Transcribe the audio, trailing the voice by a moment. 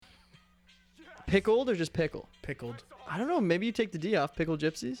Pickled or just pickle? Pickled. I don't know. Maybe you take the D off. Pickled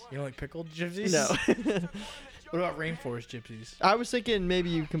gypsies? You don't like pickled gypsies? No. What about rainforest gypsies? I was thinking maybe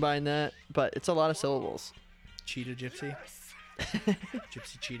you combine that, but it's a lot of syllables. Cheetah gypsy?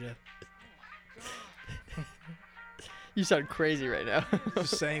 Gypsy cheetah. You sound crazy right now.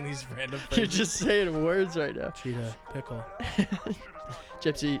 Just saying these random phrases. You're just saying words right now. Cheetah pickle.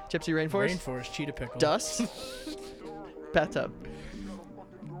 Gypsy rainforest? Rainforest cheetah pickle. Dust? Bathtub.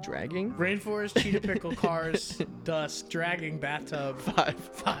 Dragging? Rainforest cheetah pickle cars. Dust. Dragging bathtub.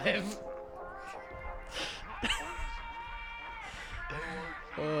 5.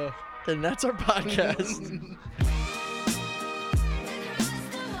 And that's our podcast.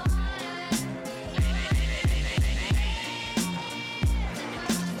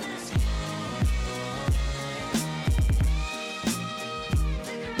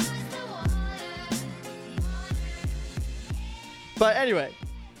 But anyway,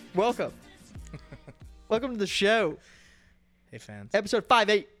 welcome. Welcome to the show. Hey, fans. Episode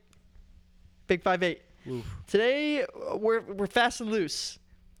 5-8. Big 5-8. Oof. Today, we're fast and loose.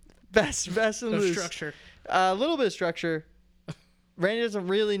 Fast and No loose. structure. A little bit of structure. Randy doesn't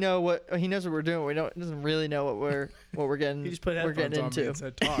really know what he knows what we're doing. Doesn't really know what we're getting. He just put we're headphones getting on into. me and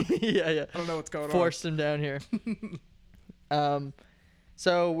said talk. yeah. I don't know what's going Forced him down here.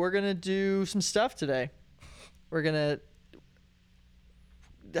 So we're gonna do some stuff today. We're gonna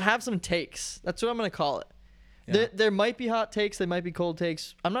have some takes. That's what I'm gonna call it. Yeah. There might be hot takes. There might be cold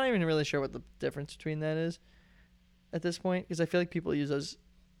takes. I'm not even really sure what the difference between that is at this point, because I feel like people use those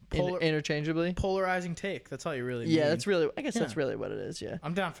interchangeably. Polarizing take. That's all you really mean. Yeah, that's really. I guess Yeah. that's really what it is. Yeah.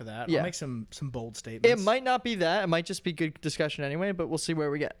 I'm down for that. Yeah. I'll make some bold statements. It might not be that. It might just be good discussion anyway. But we'll see where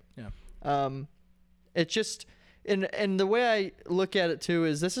we get. Yeah. It's just. And the way I look at it too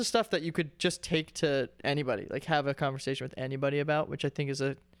is this is stuff that you could just take to anybody, like have a conversation with anybody about, which I think is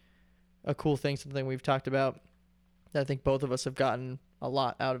a cool thing, something we've talked about that I think both of us have gotten a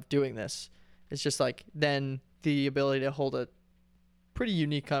lot out of doing this. It's just like then the ability to hold a pretty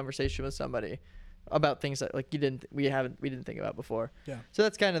unique conversation with somebody about things that like we didn't think about before. Yeah. So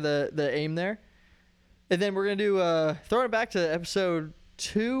that's kind of the aim there. And then we're gonna do throwing it back to episode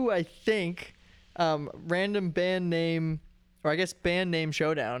 2, I think. Random band name, or I guess band name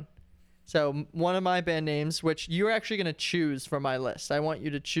showdown. So one of my band names, which you're actually going to choose from my list. I want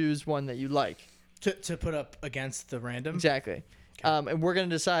you to choose one that you like. To put up against the random? Exactly. Okay. And we're going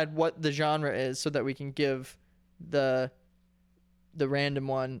to decide what the genre is so that we can give the random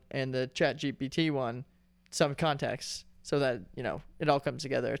one and the ChatGPT one some context so that, you know, it all comes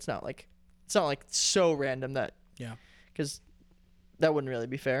together. It's not like so random that, Yeah. because that wouldn't really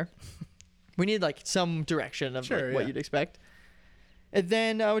be fair. We need like some direction of what you'd expect. And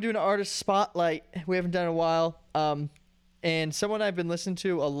then we're doing an artist spotlight. We haven't done in a while. And someone I've been listening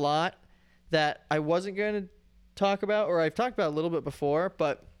to a lot that I wasn't going to talk about, or I've talked about a little bit before,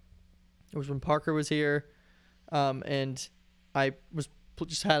 but it was when Parker was here. And I was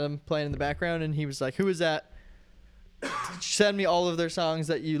just had him playing in the background, and he was like, "Who is that? Send me all of their songs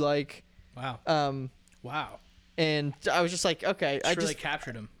that you like." Wow. Wow. And I was just like, okay. I really just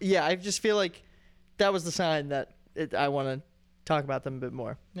captured him. Yeah, I just feel like that was the sign that I want to talk about them a bit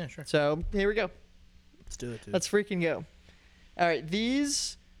more. Yeah, sure. So here we go. Let's do it, dude. Let's freaking go. All right,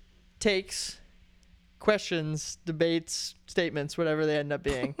 these takes, questions, debates, statements, whatever they end up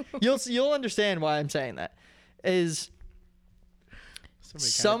being, you'll understand why I'm saying that. Is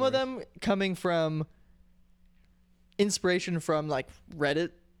some of them coming from inspiration from like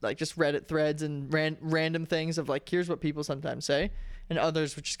Reddit. Like just Reddit threads and random things of like, here's what people sometimes say, and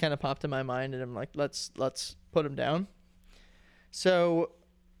others which just kind of popped in my mind, and I'm like, let's put them down. So,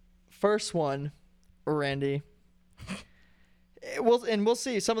 first one, Randy. We'll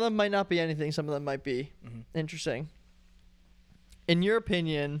see. Some of them might not be anything. Some of them might be interesting. In your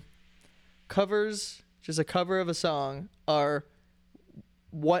opinion, covers, just a cover of a song, are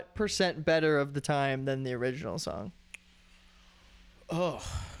what % better of the time than the original song? Oh,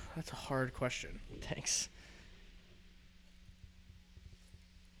 that's a hard question. Thanks.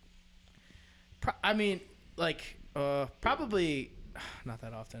 Probably not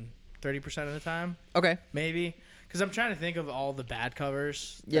that often. 30% of the time. Okay. Maybe. Because I'm trying to think of all the bad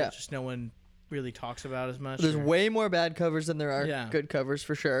covers that just no one really talks about as much. There's way more bad covers than there are good covers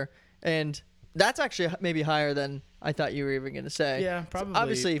for sure. And that's actually maybe higher than I thought you were even going to say. Yeah, probably.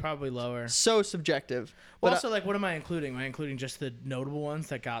 Obviously, probably lower. So subjective. Well, also, like, what am I including? Am I including just the notable ones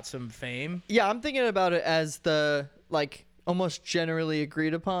that got some fame? Yeah, I'm thinking about it as the, like, almost generally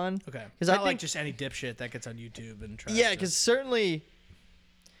agreed upon. Okay. Because I think like just any dipshit that gets on YouTube and tries Yeah, because certainly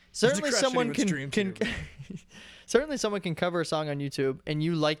someone can certainly someone can cover a song on YouTube and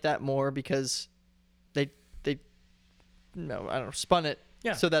you like that more because no, I don't know, spun it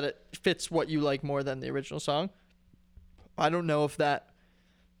so that it fits what you like more than the original song. I don't know if that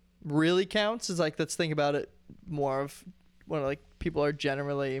really counts. Is like, let's think about it more of when like people are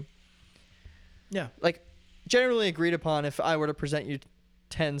generally agreed upon. If I were to present you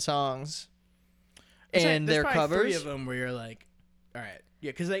 10 songs and their covers, 3 of them where you're like, all right,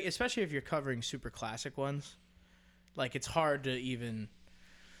 yeah, because like, especially if you're covering super classic ones, like it's hard to even,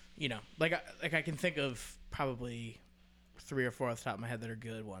 you know, like I can think of probably 3 or 4 off the top of my head that are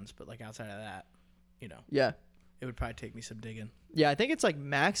good ones, but like outside of that, you know, it would probably take me some digging. Yeah, I think it's like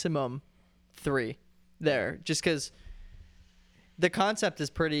maximum 3 there, just because the concept is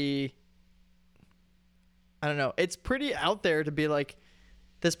pretty, I don't know, it's pretty out there to be like,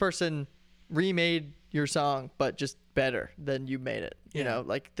 this person remade your song, but just better than you made it. You know,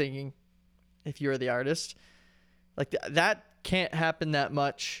 like thinking if you're the artist, like that can't happen that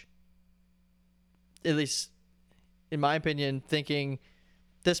much, at least in my opinion, thinking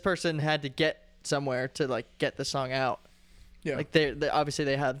this person had to get somewhere to like get the song out. Yeah. Like they obviously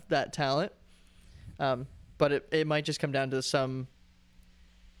they have that talent. But it might just come down to some,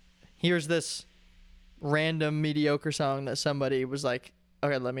 here's this random mediocre song that somebody was like,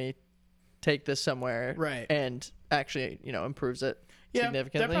 okay, let me take this somewhere, right, and actually, you know, improves it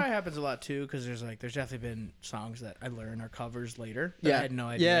significantly. That probably happens a lot too, because there's definitely been songs that I learn are covers later that I had no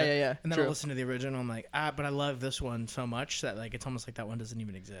idea. Yeah. And then I'll listen to the original, I'm like, but I love this one so much that like it's almost like that one doesn't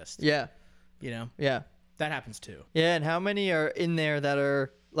even exist. Yeah. You know? Yeah. That happens too. Yeah, and how many are in there that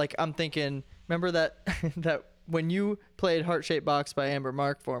are like, I'm thinking, remember that that when you played Heart Shaped Box by Amber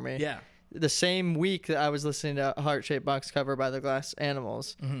Mark for me? Yeah. The same week that I was listening to Heart Shaped Box cover by the Glass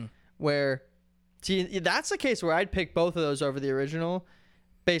Animals, where, see, that's the case where I'd pick both of those over the original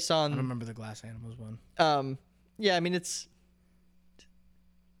based on... I don't remember the Glass Animals one. Yeah, I mean, it's...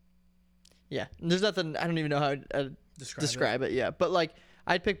 Yeah, there's nothing... I don't even know how to describe it. Yeah, but, like,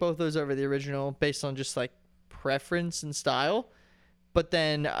 I'd pick both those over the original based on just, like, preference and style. But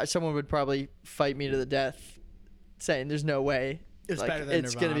then someone would probably fight me to the death saying there's no way... It's like, better than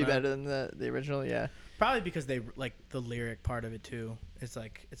it's going to be better than the original, yeah. Probably because they like the lyric part of it too. It's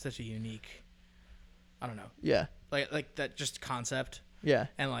like it's such a unique, I don't know. Yeah. Like that just concept. Yeah.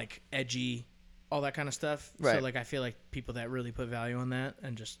 And like edgy, all that kind of stuff. Right. So like I feel like people that really put value on that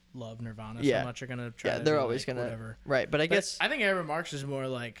and just love Nirvana so much are gonna try. Yeah, they're always like, gonna. Whatever. Right, but I guess I think Amber Marks is more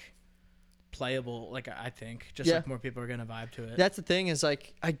like playable. Like I think just like more people are gonna vibe to it. That's the thing is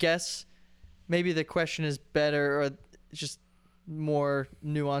like I guess maybe the question is better or just more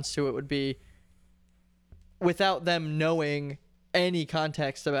nuance to it would be without them knowing any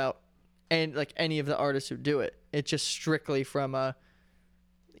context about and like any of the artists who do it. It's just strictly from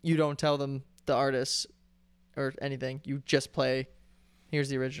you don't tell them the artists or anything. You just play, here's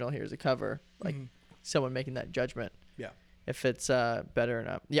the original, here's the cover. Like someone making that judgment. Yeah. If it's better or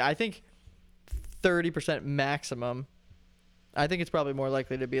not. Yeah, I think 30% maximum. I think it's probably more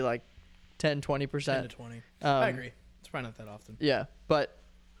likely to be like 10, 20%. 10 to 20. I agree. It's probably not that often. Yeah, but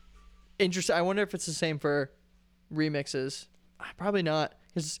interesting. I wonder if it's the same for remixes. Probably not,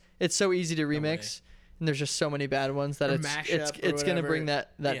 because it's so easy to remix, and there's just so many bad ones that it's going to bring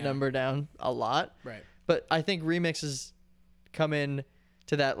that number down a lot. Right. But I think remixes come in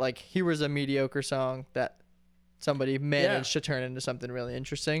to that, like, here was a mediocre song that somebody managed to turn into something really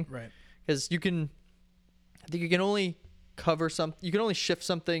interesting. Right. Because I think you can only cover you can only shift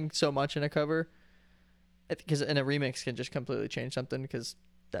something so much in a cover. Because in a remix can just completely change something, because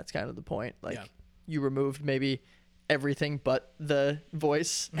that's kind of the point. Like you removed maybe everything but the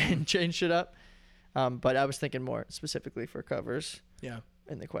voice and changed it up. But I was thinking more specifically for covers. Yeah.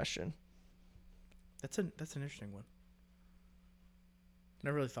 In the question. That's an interesting one.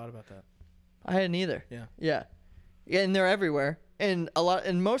 Never really thought about that. I hadn't either. Yeah. Yeah. Yeah, and they're everywhere. And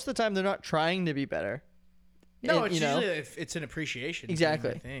most of the time they're not trying to be better. No, it's usually if it's an appreciation.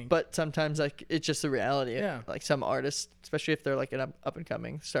 Exactly. Thing, I think. But sometimes like it's just the reality. Yeah. Like some artists, especially if they're like an up and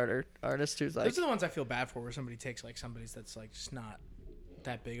coming starter artist who's like. Those are the ones I feel bad for, where somebody takes like somebody's that's like just not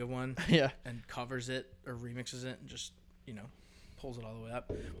that big of one. Yeah. And covers it or remixes it and just, you know, pulls it all the way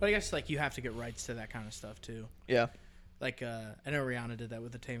up. But I guess like you have to get rights to that kind of stuff too. Yeah. Like I know Rihanna did that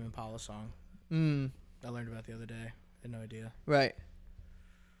with the Tame Impala song. I learned about the other day. I had no idea. Right.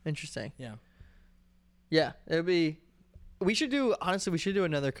 Interesting. Yeah. Yeah, we should do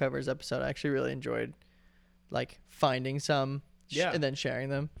another covers episode. I actually really enjoyed like finding some and then sharing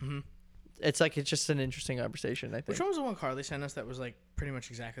them. Mm-hmm. It's just an interesting conversation, I think. Which one was the one Carly sent us that was like pretty much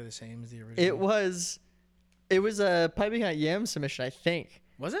exactly the same as the original? It was a Piping Hot Yam submission, I think.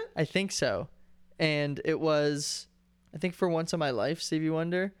 Was it? I think so. And it was, I think, For Once in My Life, Stevie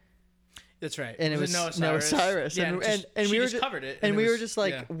Wonder, That's right. And it was Noah Cyrus. Yeah, and we just covered it. And we were just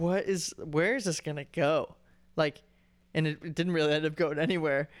like, where is this going to go? Like, and it didn't really end up going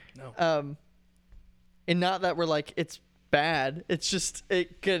anywhere. No. And not that we're like, it's bad. It's just,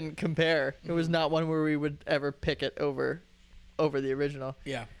 it couldn't compare. It was not one where we would ever pick it over the original.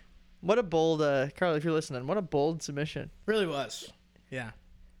 Yeah. What a bold, Carly, if you're listening, what a bold submission. Really was. Yeah.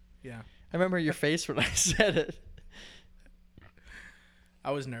 Yeah. I remember your face when I said it.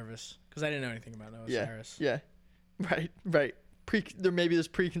 I was nervous because I didn't know anything about Noah Cyrus. Yeah. Right. Maybe there's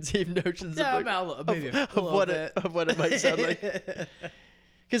preconceived notions of what it might sound like.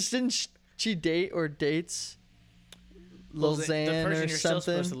 Because didn't she date or dates Lil Xan or something? The person you're still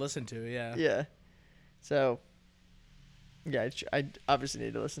supposed to listen to, yeah. Yeah. So, yeah, I obviously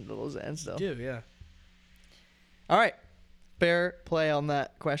need to listen to Lil Xan still. You do, yeah. All right. Fair play on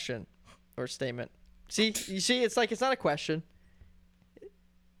that question or statement. You see, it's like it's not a question.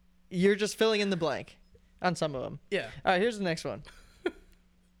 You're just filling in the blank on some of them. Yeah. All right, here's the next one.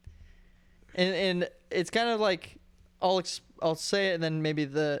 and it's kind of like I'll say it and then maybe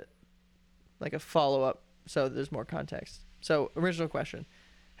a follow up so there's more context. So, original question.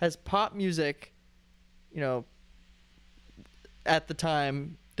 Has pop music, at the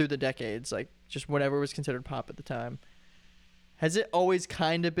time through the decades, like just whatever was considered pop at the time, has it always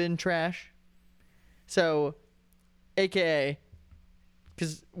kind of been trash? So, AKA,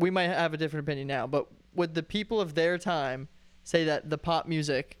 because we might have a different opinion now, but would the people of their time say that the pop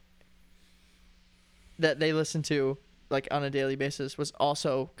music that they listened to like on a daily basis was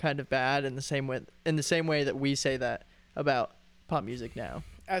also kind of bad in the same way that we say that about pop music now?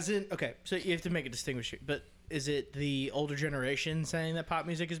 As in, okay, so you have to make a distinguish, but is it the older generation saying that pop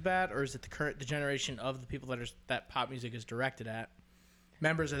music is bad, or is it the generation of the people that pop music is directed at?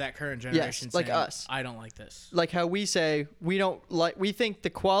 Members of that current generation, yes, like saying, us. I don't like this. Like how we say we think the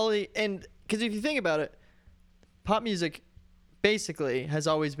quality, and because if you think about it, pop music basically has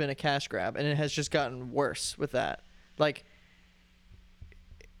always been a cash grab, and it has just gotten worse with that. Like,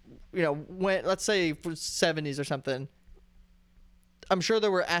 when let's say for 70s or something, I'm sure there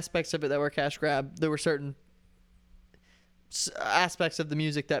were aspects of it that were cash grab. There were certain aspects of the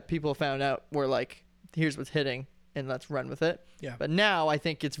music that people found out were like, here's what's hitting, and let's run with it. Yeah. But now I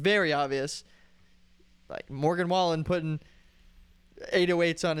think it's very obvious, like Morgan Wallen putting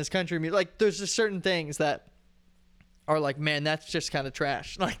 808s on his country music. Like, there's just certain things that are like, man, that's just kind of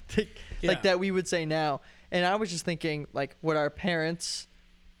trash. Like that we would say now. And I was just thinking, like, would our parents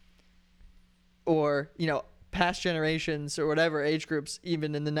or, past generations or whatever age groups,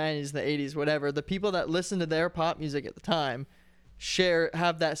 even in the 90s, the 80s, whatever, the people that listened to their pop music at the time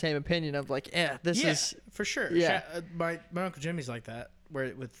have that same opinion of like, this is for sure. Yeah. My Uncle Jimmy's like that,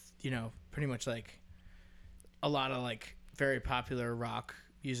 where with, pretty much like a lot of like very popular rock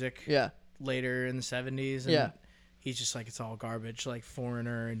music later in the 70s. And he's just like, it's all garbage, like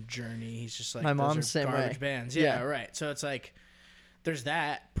Foreigner and Journey. He's just like, my mom's same garbage way. Bands. Yeah, right. So it's like, there's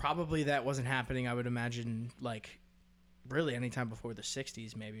that. Probably that wasn't happening, I would imagine, like really anytime before the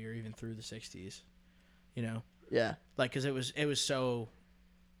 60s maybe, or even through the 60s, Yeah. Like, because it was so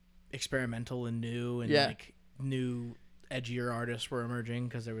experimental and new, and like new edgier artists were emerging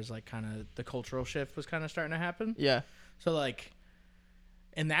because there was like kind of the cultural shift was kind of starting to happen. Yeah. So like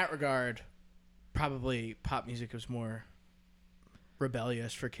in that regard, probably pop music was more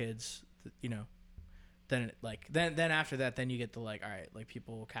rebellious for kids, Then then after that, then you get the like, all right, like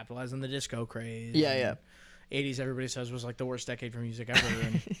people capitalize on the disco craze. Yeah. 80s, everybody says was like the worst decade for music ever.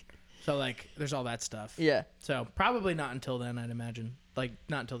 And so like, there's all that stuff. Yeah. So probably not until then, I'd imagine. Like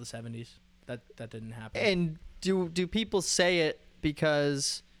not until the 70s. That didn't happen. And do people say it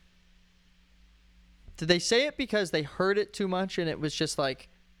because? Did they say it because they heard it too much and it was just like,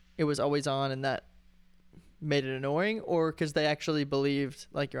 it was always on and that made it annoying, or because they actually believed,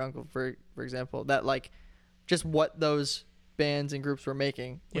 like your uncle, for example, that like just what those bands and groups were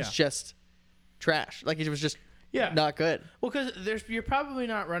making was just trash. Like it was just not good. Well, because you're probably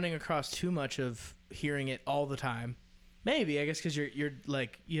not running across too much of hearing it all the time. Maybe, I guess, because you're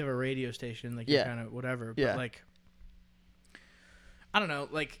like, you have a radio station, like you're kind of whatever. But like, I don't know,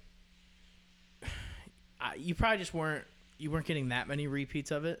 like you probably just weren't getting that many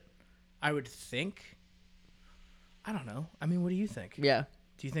repeats of it, I would think. I don't know. I mean, what do you think? Yeah.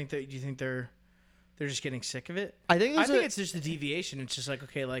 Do you think they're just getting sick of it? I think it's just a deviation. It's just like,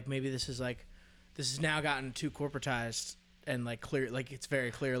 okay, like maybe this has now gotten too corporatized and like clear, like it's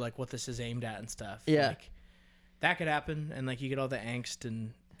very clear like what this is aimed at and stuff. Yeah. Like, that could happen, and like you get all the angst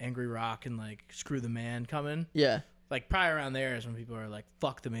and angry rock and like Screw the Man coming. Yeah. Like probably around there is when people are like,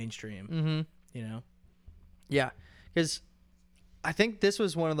 fuck the mainstream. Mm-hmm. You know? Yeah. Because I think this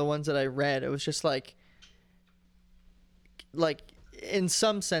was one of the ones that I read. It was just like in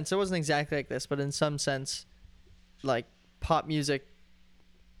some sense, it wasn't exactly like this, but in some sense, like pop music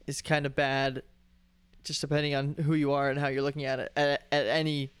is kind of bad, just depending on who you are and how you're looking at it at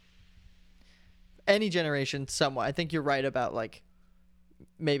any generation. Somewhat, I think you're right about like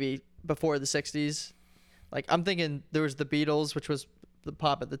maybe before the 60s. Like I'm thinking there was the Beatles, which was the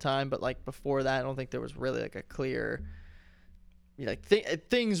pop at the time, but like before that, I don't think there was really like a clear,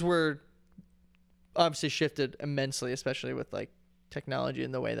 things were obviously shifted immensely, especially with like technology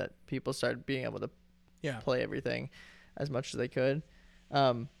and the way that people started being able to play everything as much as they could.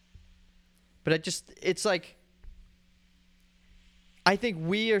 But it's like, I think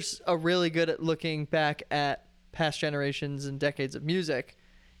we are really good at looking back at past generations and decades of music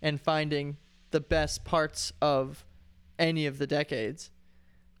and finding the best parts of any of the decades,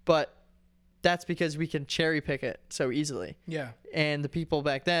 but that's because we can cherry pick it so easily. Yeah. And the people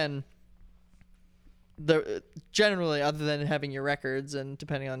back then, generally, other than having your records and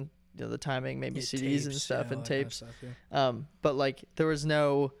depending on the timing, maybe CDs tapes, and stuff and tapes, kind of stuff, but like there was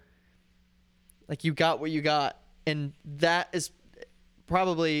no, like you got what you got, and that is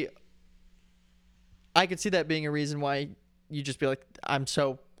probably, I could see that being a reason why you just be like, I'm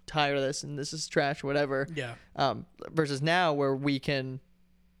so tired of this and this is trash or whatever. Yeah. Versus now where we can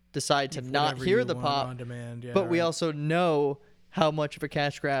decide to not hear the pop on demand, but we also know how much of a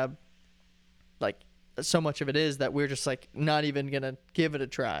cash grab, like so much of it is, that we're just like not even gonna give it a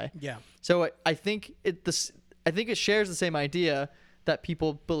try. Yeah. So I think it shares the same idea that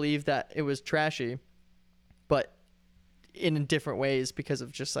people believe that it was trashy, but in different ways because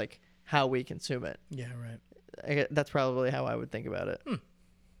of just like how we consume it. Yeah, right. That's probably how I would think about it.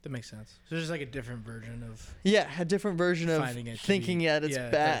 That makes sense. So there's like a different version of... Yeah, a different version of thinking that it's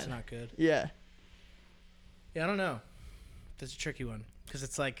bad. That it's not good. Yeah. Yeah, I don't know. That's a tricky one. Because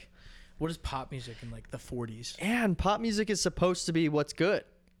it's like, what is pop music in like the 40s? And pop music is supposed to be what's good.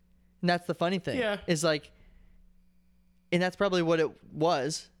 And that's the funny thing. Yeah. Is like... And that's probably what it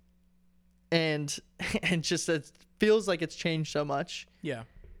was. And just it feels like it's changed so much. Yeah.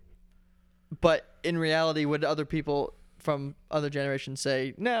 But in reality, would other people from other generations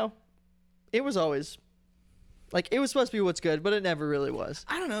say, no, it was always like, it was supposed to be what's good, but it never really was?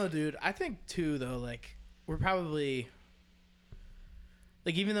 I don't know, dude. I think too, though, like we're probably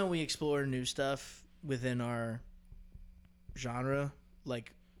like, even though we explore new stuff within our genre,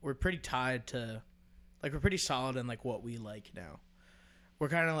 like we're pretty tied to, like we're pretty solid in like what we like now. We're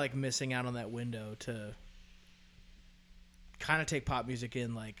kind of like missing out on that window to kind of take pop music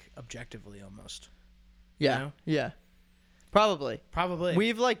in like objectively almost. Yeah. You know? Yeah. Probably.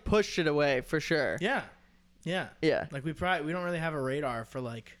 We've like pushed it away for sure. Yeah. Yeah. Yeah. Like we don't really have a radar for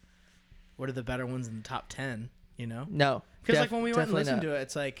like what are the better ones in the top 10, you know? No. Because like when we went and listened to it,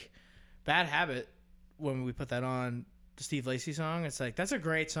 it's like Bad Habit, when we put that on, the Steve Lacy song, it's like that's a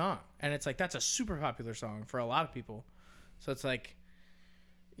great song. And it's like that's a super popular song for a lot of people. So it's like,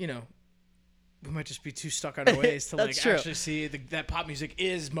 you know, we might just be too stuck on our ways to like actually see that pop music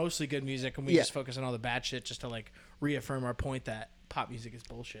is mostly good music, and we just focus on all the bad shit just to like reaffirm our point that pop music is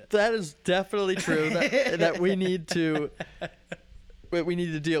bullshit. That is definitely true. that we need to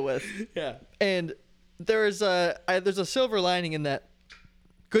deal with. Yeah. And there's a silver lining in that.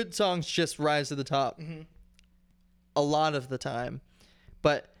 Good songs just rise to the top a lot of the time,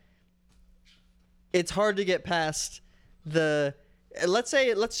 but it's hard to get past the. Let's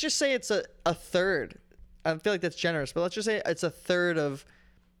just say it's a third. I feel like that's generous, but let's just say it's a third of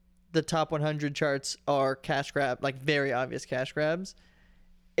the top 100 charts are cash grab, like very obvious cash grabs.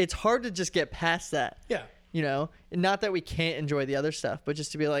 It's hard to just get past that. Yeah. You know, and not that we can't enjoy the other stuff, but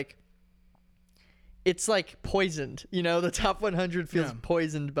just to be like, it's like poisoned. You know, the top 100 feels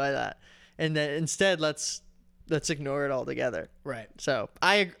poisoned by that, and then instead let's ignore it altogether. Right. So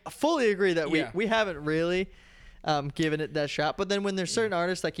I fully agree that we haven't really. Giving it that shot, but then when there's certain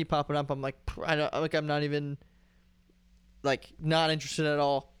artists that keep popping up, I'm like, I'm not even like not interested at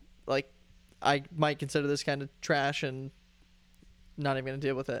all. Like, I might consider this kind of trash and not even gonna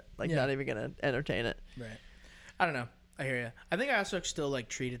deal with it. Like, not even gonna entertain it. Right. I don't know. I hear you. I think I also still like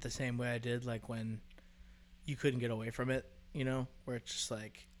treat it the same way I did like when you couldn't get away from it. You know, where it's just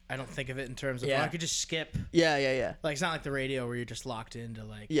like. I don't think of it in terms of I could just skip. Yeah. Like it's not like the radio where you're just locked into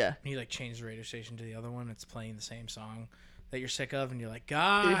like when you like change the radio station to the other one, it's playing the same song that you're sick of, and you're like,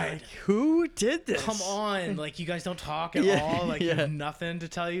 God, like, who did this? Come on, like you guys don't talk at all. Like you have nothing to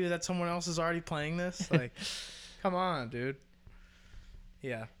tell you that someone else is already playing this. Like, come on, dude.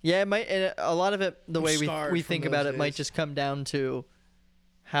 Yeah. Yeah, it might. And a lot of it, the way we think about it, might just come down to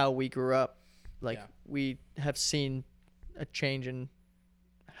how we grew up. Like we have seen a change in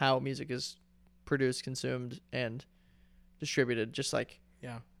how music is produced, consumed, and distributed, just like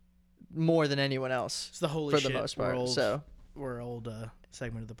more than anyone else. It's the holy for shit the most part. We're old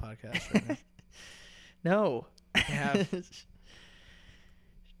segment of the podcast right now. No. Yeah.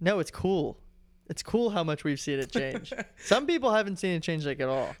 No, it's cool. It's cool how much we've seen it change. Some people haven't seen it change like at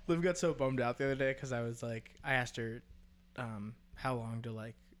all. Liv got so bummed out the other day because I asked her how long do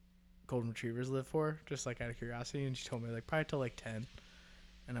like golden retrievers live for, just like out of curiosity, and she told me like probably till like 10.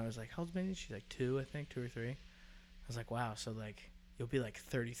 And I was like, how old's Mandy? She's like 2, I think, 2 or 3. I was like, wow, so like you'll be like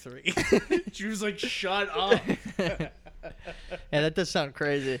 33. She was like, shut up. Yeah, that does sound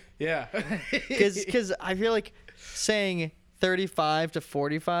crazy. Yeah. Because I feel like saying 35 to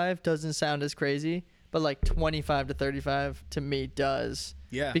 45 doesn't sound as crazy, but like 25 to 35 to me does.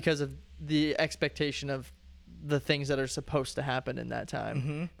 Yeah. Because of the expectation of the things that are supposed to happen in that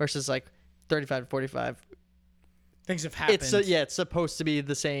time versus like 35 to 45. Things have happened. It's supposed to be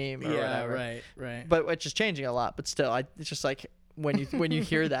the same or whatever. Right. But it's just changing a lot. But still, it's just like when you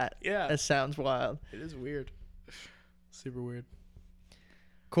hear that, it sounds wild. It is weird. Super weird.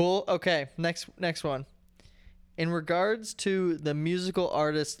 Cool. Okay. Next one. In regards to the musical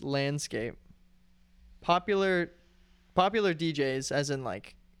artist landscape, popular DJs, as in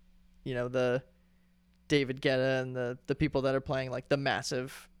like, the David Guetta and the people that are playing like the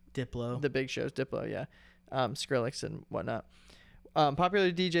massive the big shows, Diplo, Skrillex and whatnot.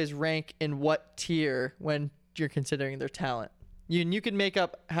 Popular DJs rank in what tier when you're considering their talent? You can make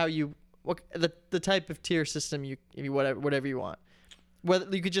up the type of tier system whatever you want.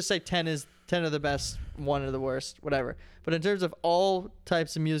 Whether you could just say 10 are the best, 1 are the worst, whatever. But in terms of all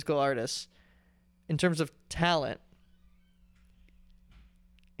types of musical artists, in terms of talent,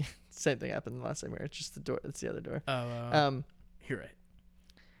 same thing happened in the last segment. It's just the door. It's the other door. You're right.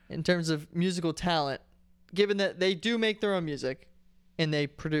 In terms of musical talent, given that they do make their own music and they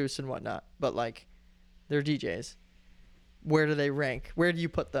produce and whatnot, but like they're DJs, where do they rank? Where do you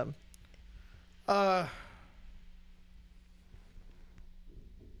put them? I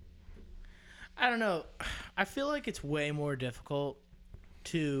don't know. I feel like it's way more difficult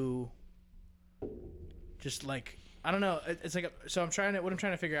to just like, I don't know. It's like, what I'm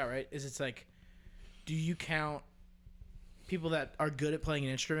trying to figure out, right, is it's like, do you count people that are good at playing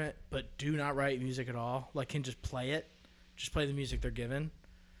an instrument but do not write music at all, like can just play the music they're given?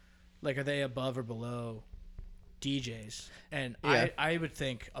 Like, are they above or below DJs? And I would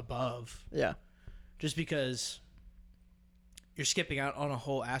think above. Yeah. Just because you're skipping out on a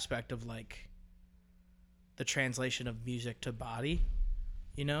whole aspect of like the translation of music to body,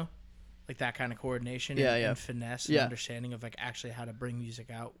 like that kind of coordination and finesse and understanding of like actually how to bring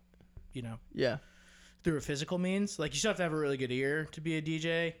music out, through a physical means. Like, you still have to have a really good ear to be a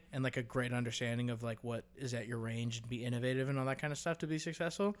DJ and like a great understanding of like what is at your range and be innovative and all that kind of stuff to be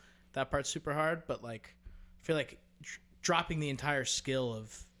successful. That part's super hard, but like I feel like dropping the entire skill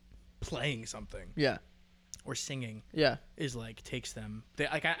of playing something or singing is like takes them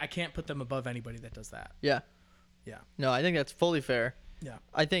I can't put them above anybody that does that. No, I think that's fully fair.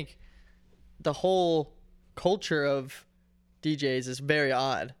 I think the whole culture of DJs is very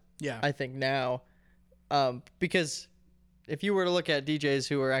odd. I think now, because if you were to look at DJs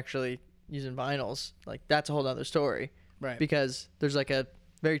who are actually using vinyls, like that's a whole other story, right? Because there's like a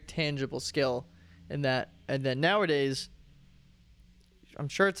very tangible skill in that. And then nowadays, I'm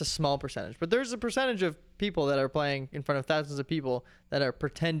sure it's a small percentage, but there's a percentage of people that are playing in front of thousands of people that are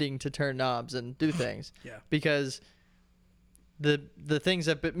pretending to turn knobs and do things. Because the things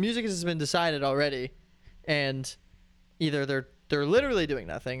that music has been decided already, and either they're literally doing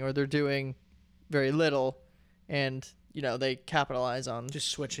nothing or they're doing very little, and they capitalize on just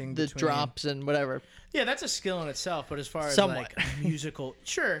switching the drops and whatever. Yeah, that's a skill in itself. But as far as somewhat. Like musical,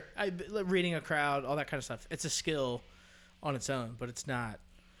 sure, reading a crowd, all that kind of stuff, it's a skill on its own, but it's not.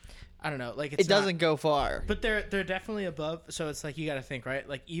 I don't know. Like, it doesn't go far. But they're definitely above. So it's like you got to think, right?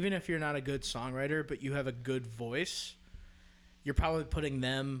 Like, even if you're not a good songwriter, but you have a good voice, you're probably putting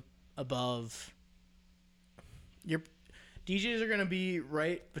them above. Your DJs are gonna be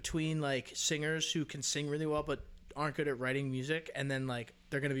right between like singers who can sing really well but aren't good at writing music, and then like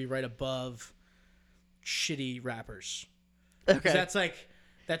they're gonna be right above shitty rappers. Okay, that's like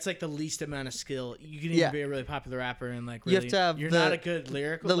the least amount of skill. You can even be a really popular rapper and like really, you have to have not a good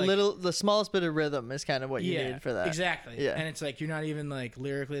lyrical. The smallest bit of rhythm is kind of what you need for that. Exactly. Yeah, and it's like you're not even like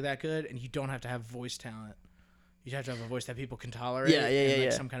lyrically that good, and you don't have to have voice talent. You have to have a voice that people can tolerate.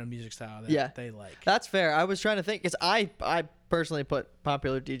 And some kind of music style that they like. That's fair. I was trying to think, because I personally put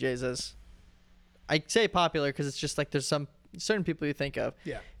popular DJs as, I say popular because it's just like there's some certain people you think of.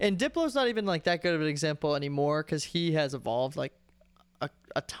 Yeah. And Diplo's not even like that good of an example anymore because he has evolved like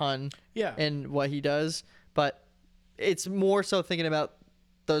a ton. Yeah. In what he does, but it's more so thinking about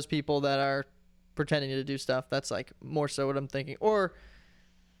those people that are pretending to do stuff. That's like more so what I'm thinking. Or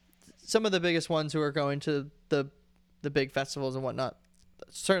some of the biggest ones who are going to the big festivals and whatnot.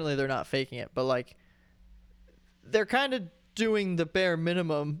 Certainly they're not faking it, but like they're kind of doing the bare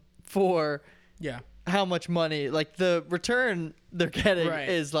minimum for how much money, like the return they're getting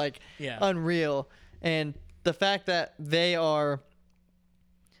is like unreal. And the fact that they are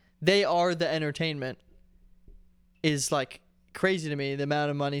the entertainment is like crazy to me. The amount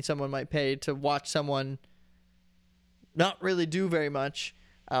of money someone might pay to watch someone not really do very much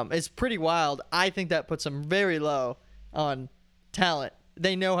is pretty wild. I think that puts them very low on talent.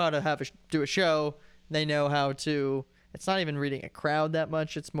 They know how to do a show. They know how to. It's not even reading a crowd that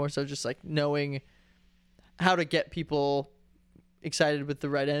much. It's more so just like knowing how to get people excited with the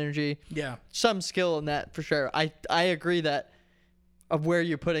right energy. Yeah, some skill in that for sure. I agree that of where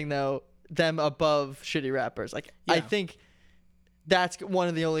you're putting them above shitty rappers. Like I think that's one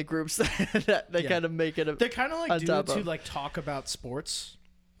of the only groups that they kind of make it. They're kind of like dudes who like talk about sports,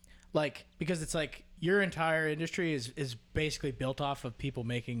 like because it's like your entire industry is basically built off of people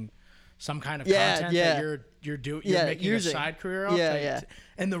making some kind of content that you're making a side career off.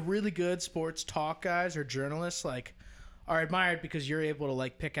 And the really good sports talk guys or journalists like are admired because you're able to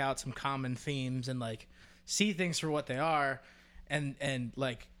like pick out some common themes and like see things for what they are and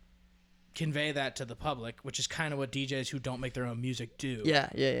like convey that to the public, which is kind of what DJs who don't make their own music do.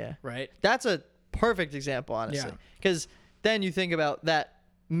 Yeah. Right? That's a perfect example, honestly. Because then you think about that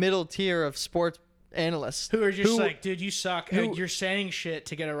middle tier of sports analysts who are just like, dude, you suck. You're saying shit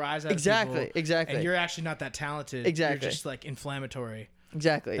to get a rise out of people. Exactly. And you're actually not that talented. Exactly. You're just like inflammatory.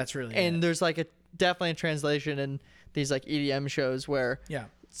 Exactly. That's really and there's like definitely a translation in these like EDM shows where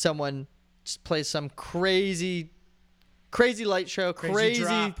someone just plays some crazy light show,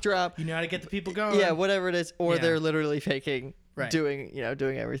 crazy drop. You know how to get the people going. Yeah, whatever it is, or they're literally faking doing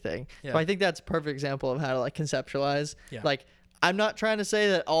everything. Yeah. But I think that's a perfect example of how to like conceptualize. Yeah. Like I'm not trying to say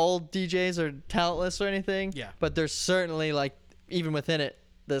that all DJs are talentless or anything. Yeah. But there's certainly like even within it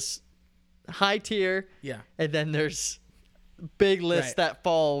this high tier. Yeah. And then there's big lists that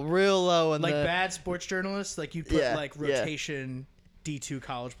fall real low and like bad sports journalists, like you put like rotation D2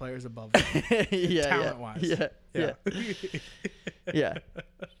 college players above them. Talent wise. Yeah.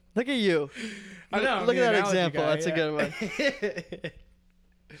 Look at you. I know. Look at that example. That's a good one.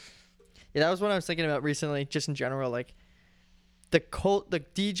 That was what I was thinking about recently, just in general, like the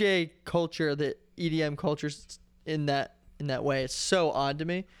DJ culture, the EDM culture in that way. It's so odd to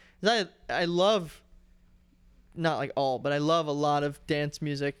me. I love not like all, but I love a lot of dance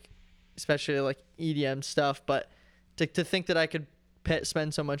music, especially like EDM stuff. But to think that I could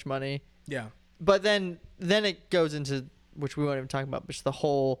spend so much money, But then it goes into, which we won't even talk about, but just the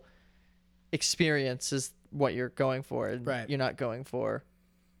whole experience is what you're going for, and you're not going for.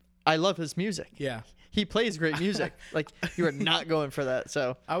 I love his music. Yeah, he plays great music. Like you are not going for that.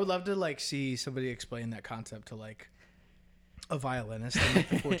 So I would love to like see somebody explain that concept to like a violinist in like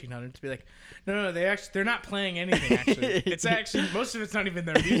the 1400s to be like, no, they're not playing anything. Actually, it's actually most of it's not even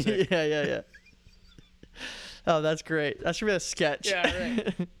their music. Yeah. Oh, that's great. That should be a sketch. Yeah,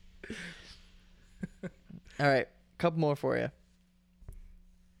 right. All right, a couple more for you.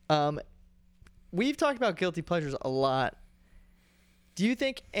 We've talked about guilty pleasures a lot. Do you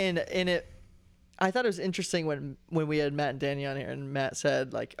think in it? I thought it was interesting when we had Matt and Danny on here, and Matt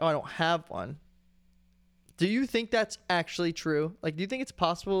said like, "Oh, I don't have one." Do you think that's actually true? Like, do you think it's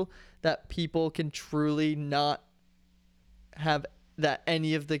possible that people can truly not have that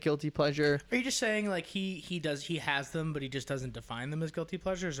any of the guilty pleasure? Are you just saying like he has them, but he just doesn't define them as guilty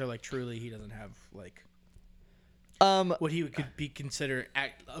pleasures, or like truly he doesn't have like what he could be considered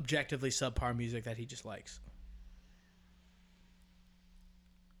objectively subpar music that he just likes?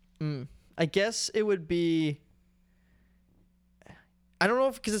 I guess it would be. I don't know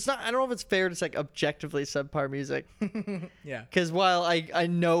if I don't know if it's fair to say like objectively subpar music. Yeah. Because while I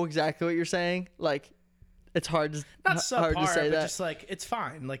know exactly what you're saying, like it's hard to not subpar, hard to say but that. Just like it's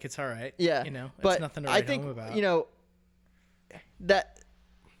fine, like it's all right. Yeah. You know, but it's nothing to write home about. You know, that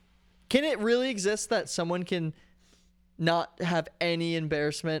can it really exist that someone can not have any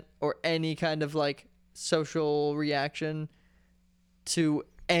embarrassment or any kind of like social reaction to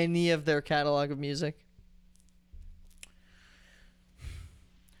any of their catalog of music?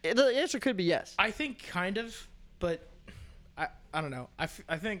 The answer could be yes. I think kind of, but I don't know. I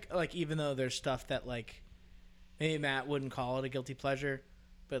think like even though there's stuff that like maybe Matt wouldn't call it a guilty pleasure,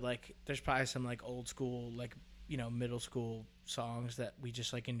 but like there's probably some like old school like middle school songs that we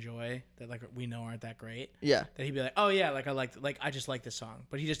just like enjoy that like we know aren't that great. Yeah. That he'd be like, oh yeah, like I just like this song,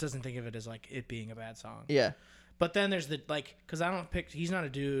 but he just doesn't think of it as like it being a bad song. Yeah. But then there's the like, because he's not a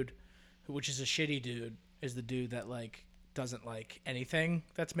dude, which is a shitty dude, is the dude that like doesn't like anything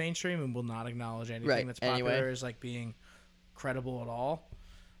that's mainstream and will not acknowledge anything that's popular as like being credible at all.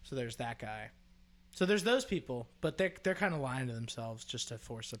 So there's that guy. So there's those people, but they're kind of lying to themselves just to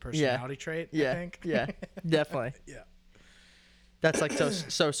force a personality trait. Yeah. I think. Yeah. Definitely. Yeah. That's like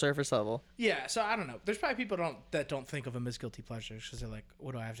so surface level. Yeah. So I don't know. There's probably people that don't think of them as guilty pleasures because they're like,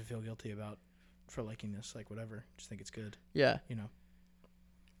 what do I have to feel guilty about for liking this? Like whatever. Just think it's good. Yeah.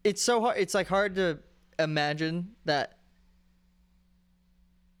 It's so hard. It's like hard to imagine that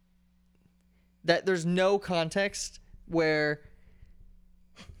there's no context where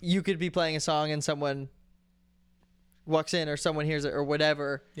you could be playing a song and someone walks in or someone hears it or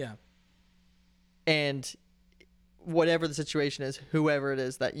whatever. Yeah. And whatever the situation is, whoever it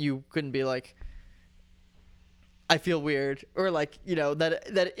is, that you couldn't be like, I feel weird, or like,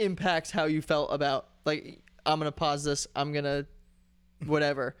 that impacts how you felt about like, I'm going to pause this. I'm going to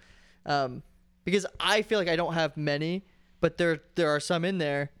whatever. Because I feel like I don't have many, but there are some in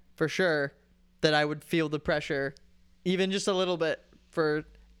there for sure that I would feel the pressure, even just a little bit, for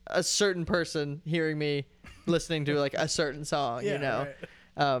a certain person hearing me listening to like a certain song.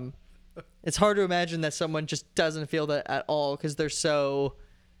 Right. It's hard to imagine that someone just doesn't feel that at all because they're so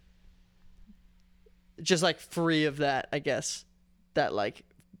just like free of that, I guess, that like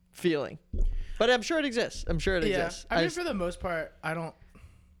feeling. But I'm sure it exists. Exists. I mean, for the most part, I don't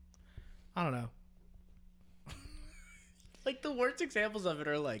know. Like the worst examples of it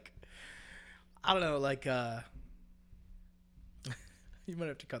are like, I don't know, like you might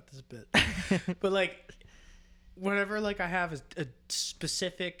have to cut this bit, but like whenever like I have a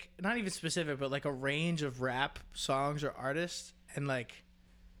specific, not even specific, but like a range of rap songs or artists, and like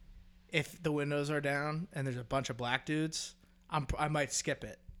if the windows are down and there's a bunch of black dudes, I might skip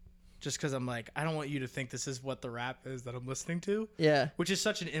it. Just because I'm like, I don't want you to think this is what the rap is that I'm listening to. Yeah. Which is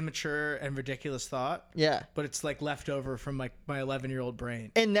such an immature and ridiculous thought. Yeah. But it's like left over from like my 11-year-old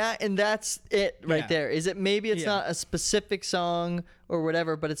brain. And that's it right there. Is it maybe it's not a specific song or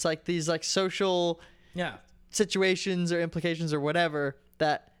whatever, but it's like these like social situations or implications or whatever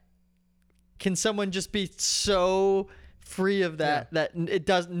that can someone just be so free of that it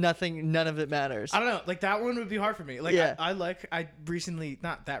does nothing, none of it matters. I don't know, like that one would be hard for me. Like I recently,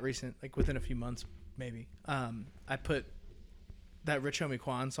 not that recent, like within a few months maybe, I put that Rich Homie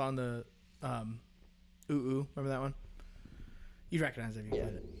Quan song, the Ooh Ooh, remember that one? You recognize it if you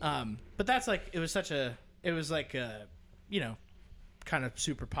played it. But that's like, it was like a kind of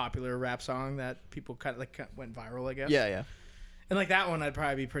super popular rap song that people kind of like went viral, I guess. Yeah. And like that one, I'd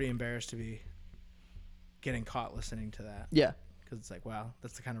probably be pretty embarrassed to be getting caught listening to that. Yeah. Because it's like, wow,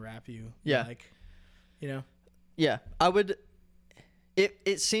 that's the kind of rap you like, Yeah. I would,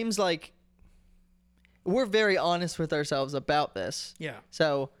 it seems like we're very honest with ourselves about this. Yeah.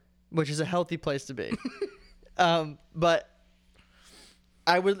 So, which is a healthy place to be. But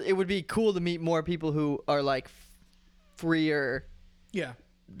it would be cool to meet more people who are like freer. Yeah.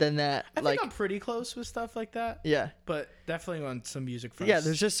 Than that. I think I'm pretty close with stuff like that. Yeah. But definitely on some music fronts. Yeah,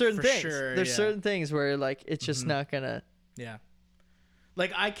 there's just certain things. Sure, there's certain things where like it's just not gonna. Yeah.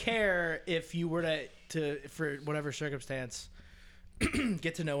 Like I care if you were to for whatever circumstance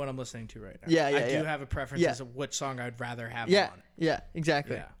get to know what I'm listening to right now. Yeah, I do have a preference as to which song I'd rather have on. Yeah,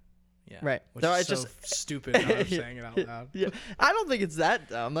 exactly. Yeah. Right. Which is so stupid how I'm saying it out loud. Yeah. I don't think it's that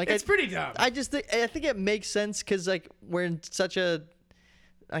dumb. Like it's pretty dumb. I think it makes sense because like we're in such a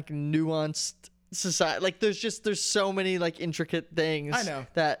like nuanced society. Like there's so many like intricate things. I know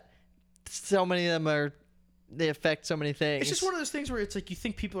that so many of them they affect so many things. It's just one of those things where it's like you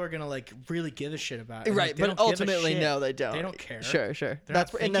think people are gonna like really give a shit about it. Right, but ultimately no, they don't. They don't care. Sure.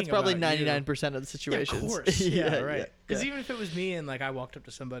 That's probably 99% of the situations. Yeah, of course. Yeah, right. Because even if it was me and like I walked up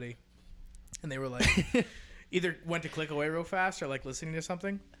to somebody and they were like either went to click away real fast or like listening to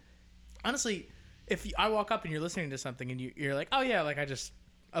something. Honestly, if I walk up and you're listening to something and you're like, oh yeah, like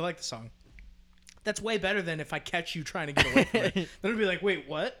I like the song. That's way better than if I catch you trying to get away from it. Then it'd be like, wait,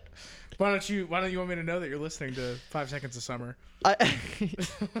 what? Why don't you want me to know that you're listening to 5 Seconds of Summer?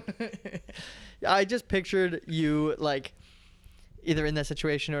 I just pictured you like either in that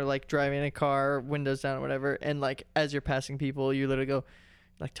situation or like driving a car, windows down or whatever, and like as you're passing people, you literally go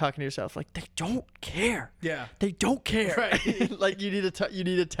like talking to yourself like they don't care. Yeah. They don't care. Right. Like you need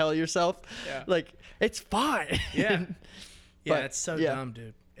to tell yourself like it's fine. Yeah. Yeah, it's so dumb,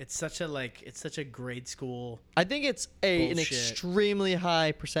 dude. It's such a grade school. I think it's an extremely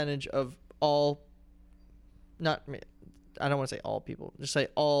high percentage of all not, I don't want to say all people, just say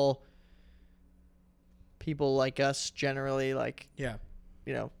all people like us generally, like, yeah,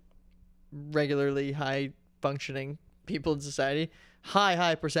 you know, regularly high functioning people in society,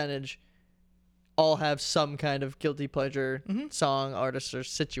 high percentage all have some kind of guilty pleasure song, artist, or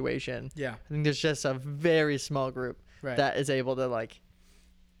situation. Yeah. I think there's just a very small group that is able to, like,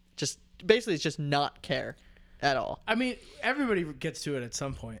 just basically it's just not care at all. I mean, everybody gets to it at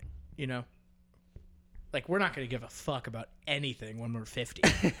some point, you know? Like, we're not going to give a fuck about anything when we're 50.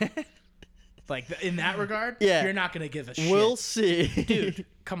 Like, in that regard, you're not going to give a shit. We'll see. Dude,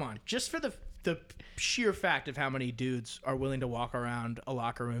 come on. Just for the sheer fact of how many dudes are willing to walk around a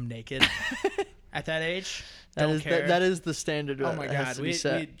locker room naked at that age, don't care. That is the standard. Oh, my God.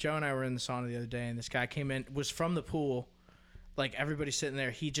 Joe and I were in the sauna the other day, and this guy came in, was from the pool. Like, everybody's sitting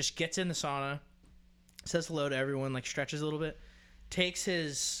there. He just gets in the sauna, says hello to everyone, like, stretches a little bit, takes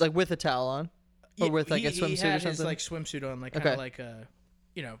his... Like, with a towel on? Or with, like, a swimsuit or something? He had his, like, swimsuit on, like, kind of like a,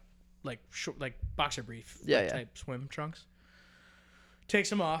 you know, like, short, like boxer brief type swim trunks.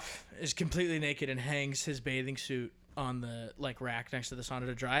 Takes him off, is completely naked, and hangs his bathing suit on the, like, rack next to the sauna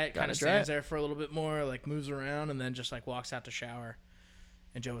to dry it. Kind of stands there for a little bit more, like, moves around, and then just, like, walks out to shower.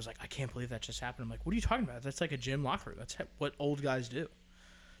 And Joe was like, I can't believe that just happened. I'm like, what are you talking about? That's like a gym locker room. That's what old guys do.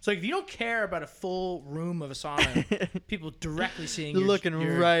 So, like, if you don't care about a full room of a sauna, people directly seeing you looking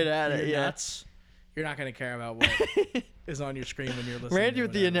right at it, nuts, you're not going to care about what is on your screen when you're listening. Randy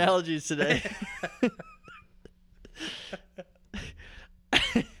with the analogies today.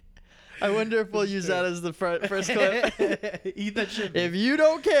 I wonder if we'll use that as the first clip. Eat that shit. If you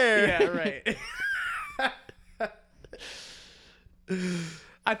don't care. Yeah, right.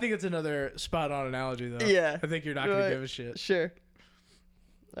 I think it's another spot on analogy, though. Yeah. I think you're not going to give a shit. Sure.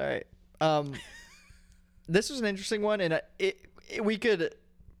 All right. This was an interesting one, and we could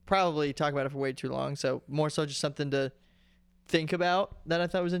probably talk about it for way too long, so more so just something to think about that I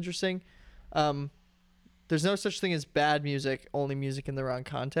thought was interesting. There's no such thing as bad music, only music in the wrong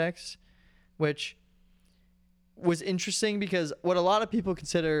context, which was interesting because what a lot of people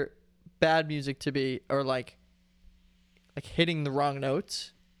consider bad music to be are like hitting the wrong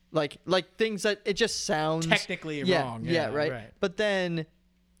notes, like things that it just sounds technically wrong. Yeah, right. But then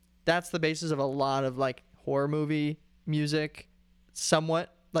that's the basis of a lot of like horror movie music,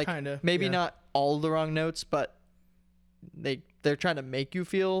 somewhat, like kinda, maybe not all the wrong notes, but they're trying to make you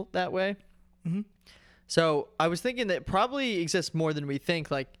feel that way. Mm-hmm. So I was thinking that it probably exists more than we think.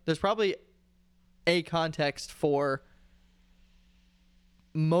 Like there's probably a context for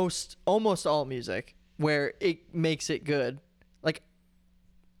almost all music where it makes it good. Like,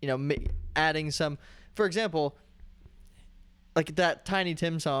 you know, adding some, for example, like that Tiny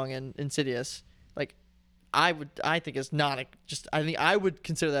Tim song in Insidious, like I think it's not I think I would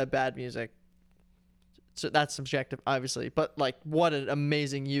consider that bad music. So that's subjective, obviously, but like what an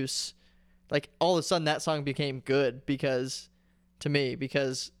amazing use. Like all of a sudden that song became good because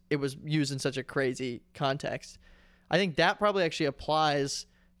it was used in such a crazy context. I think that probably actually applies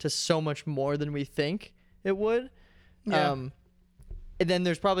to so much more than we think it would. Yeah. And then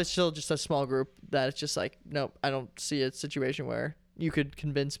there's probably still just a small group that it's just like, nope, I don't see a situation where you could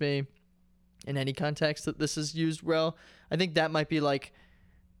convince me in any context that this is used well. I think that might be like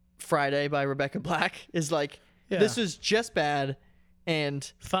Friday by Rebecca Black is like, this is just bad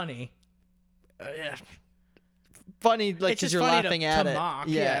and funny. Funny, like because you're laughing at it. Mock.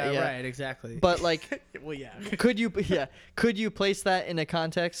 Yeah, right, exactly. But like, well, yeah. Could you place that in a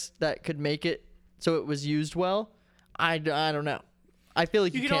context that could make it so it was used well? I don't know. I feel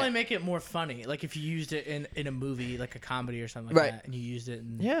like you can only make it more funny. Like if you used it in a movie, like a comedy or something like that, and you used it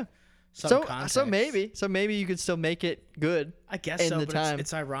in some context. So maybe you could still make it good. I guess so, but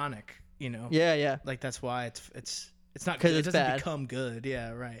it's ironic, you know. Yeah. Like that's why it's not good. It doesn't become good.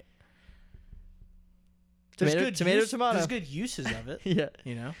 Yeah, right. Tomato. There's good uses of it. Yeah.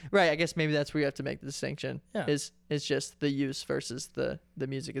 You know? Right. I guess maybe that's where you have to make the distinction. Yeah. Is just the use versus the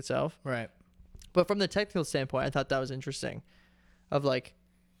music itself. Right. But from the technical standpoint, I thought that was interesting. Of like,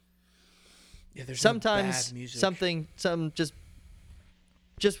 there's sometimes no bad music. some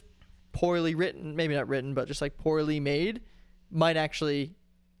just poorly written, maybe not written, but just like poorly made, might actually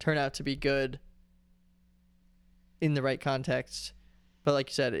turn out to be good in the right context. But like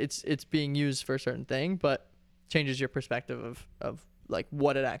you said, it's being used for a certain thing, but changes your perspective of like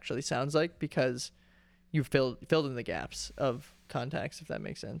what it actually sounds like because you filled in the gaps of context, if that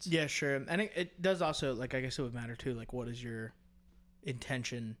makes sense. Yeah, sure. And it does also, like, I guess it would matter too, like what is your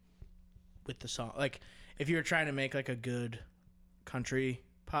intention with the song? Like if you were trying to make like a good country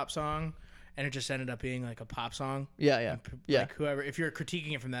pop song and it just ended up being like a pop song. Yeah. Like whoever, if you're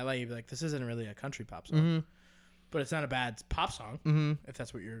critiquing it from that light, you'd be like, this isn't really a country pop song. Mm-hmm. But it's not a bad pop song, if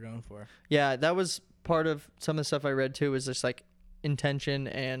that's what you're going for. Yeah, that was part of some of the stuff I read too, was just like intention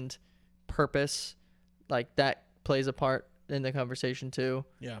and purpose. Like that plays a part in the conversation too.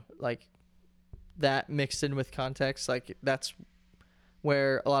 Yeah. Like that mixed in with context, like that's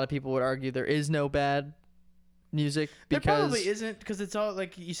where a lot of people would argue there is no bad music, because there probably isn't, because it's all,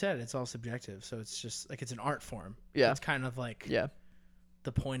 like you said, it's all subjective. So it's just like it's an art form. Yeah. It's kind of like yeah.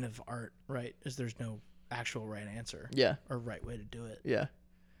 the point of art, right? Is there's no actual right answer. Yeah. Or right way to do it. Yeah.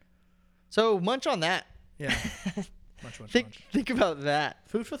 So munch on that. Yeah. Munch. Think about that.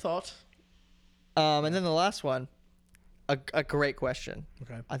 Food for thought. And then the last one, a great question.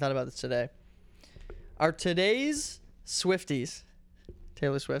 Okay. I thought about this today. Are today's Swifties,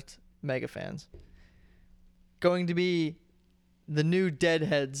 Taylor Swift mega fans, going to be the new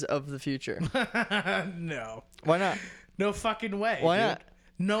deadheads of the future? No. Why not? No fucking way. Why dude. not?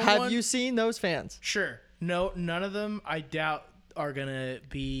 No. Have you seen those fans? Sure. No. None of them, I doubt, are gonna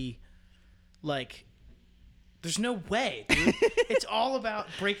be like. There's no way, dude. It's all about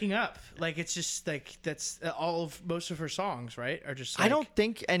breaking up. Like, it's just like that's all of most of her songs, right? Are just. Like, I don't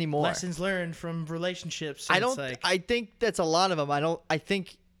think anymore. Lessons learned from relationships. I don't. Like, I think that's a lot of them. I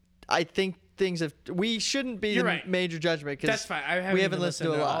think things have. We shouldn't be You're the right. major judgment, because that's fine. we haven't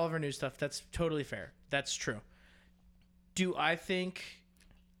listened to a lot. All of her new stuff. That's totally fair. That's true. Do I think?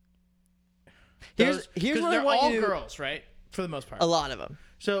 Here's what I they're want all you to, girls, right? For the most part. a lot of them.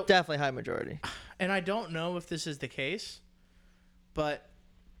 So Definitely high majority. And I don't know if this is the case, but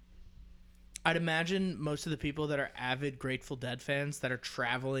I'd imagine most of the people that are avid Grateful Dead fans that are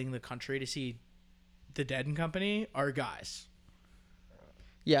traveling the country to see the Dead and Company are guys.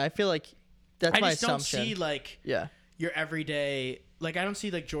 Yeah, I feel like that's my just assumption. don't see like Yeah. your everyday, like I don't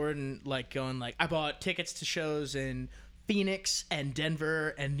see like Jordan like going like, I bought tickets to shows in Phoenix and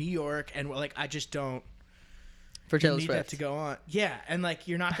Denver and New York, and like I just don't For Taylor need Swift that to go on. Yeah, and like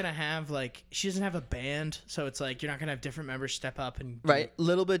you're not gonna have like, she doesn't have a band, so it's like you're not gonna have different members step up and right, a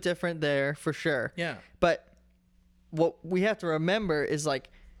little bit different there for sure. Yeah. But what we have to remember is like,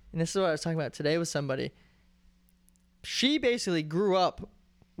 and this is what I was talking about today with somebody. She basically grew up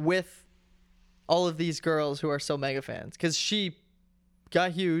with all of these girls who are still mega fans, because she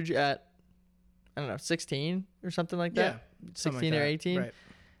got huge at, I don't know, 16 or something like that. Yeah, 16 or 18. Right.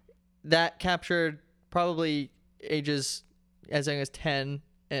 That captured probably ages as young as 10,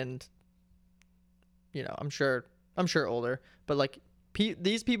 and I'm sure older, but like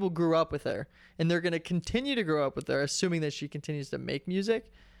these people grew up with her, and they're going to continue to grow up with her, assuming that she continues to make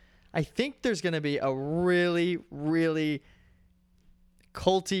music. I think there's going to be a really, really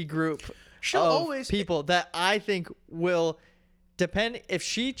culty group of people that I think will depend. If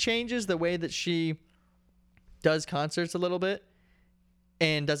she changes the way that she does concerts a little bit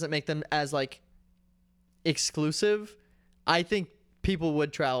and doesn't make them as like exclusive, I think people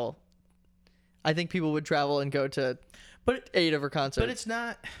would travel. I think people would travel and go to 8 of her concerts. But it's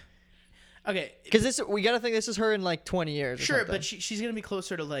not okay, because we got to think this is her in like 20 years. Or sure, something. but she's gonna be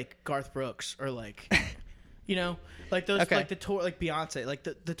closer to like Garth Brooks or like, like those Okay. like the tour, like Beyonce, like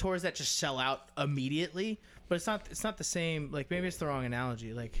the tours that just sell out immediately. But it's not the same. Like maybe it's the wrong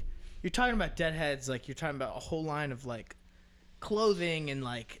analogy. Like you're talking about Deadheads, like you're talking about a whole line of like clothing and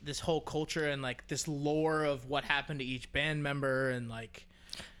like this whole culture and like this lore of what happened to each band member, and like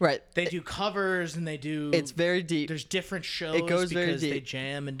right, they do covers and they do. It's very deep. There's different shows. It goes very because deep. they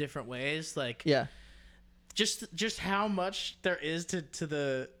jam in different ways. Like Yeah. just how much there is to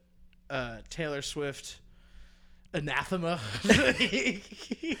the Taylor Swift anathema.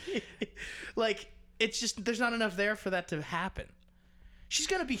 Like it's just there's not enough there for that to happen. She's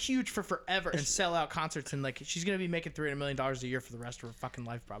gonna be huge for forever and sell out concerts, and like she's gonna be making $300 million a year for the rest of her fucking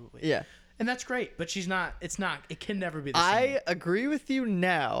life probably. Yeah. And that's great, but she's not. It's not. It can never be the same. I agree with you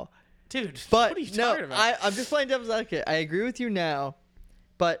now, dude. but what are you no, talking about? I'm just playing devil's advocate. I agree with you now,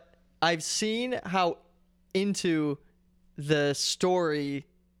 but I've seen how into the story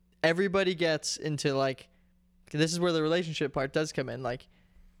everybody gets into. Like, this is where the relationship part does come in. Like,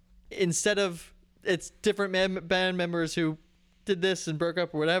 instead of it's different band members who did this and broke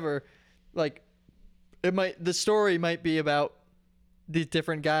up or whatever, like the story might be about these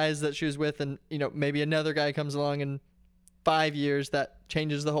different guys that she was with, and maybe another guy comes along in 5 years that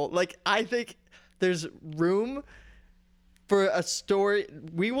changes the whole. Like, I think there's room for a story.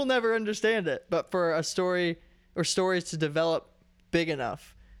 We will never understand it, but for a story or stories to develop big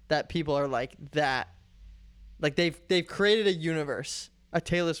enough that people are like that, like they've created a universe, a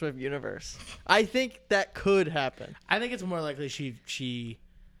Taylor Swift universe. I think that could happen. I think it's more likely she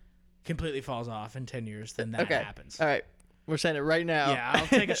completely falls off in 10 years than that happens. All right. We're saying it right now. Yeah,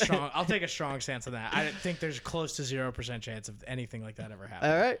 I'll take a strong stance on that. I think there's close to 0% chance of anything like that ever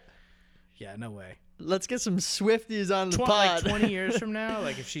happening. All right. Yeah, no way. Let's get some Swifties on the pod. Like 20 years from now,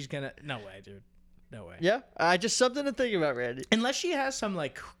 like if she's gonna, no way, dude, no way. Yeah, just something to think about, Randy. Unless she has some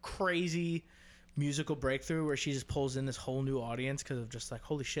like crazy musical breakthrough where she just pulls in this whole new audience because of just like,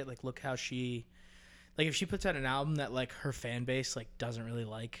 holy shit, like look how she, like if she puts out an album that like her fan base like doesn't really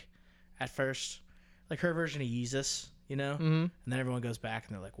like at first, like her version of Yeezus, you know, and then everyone goes back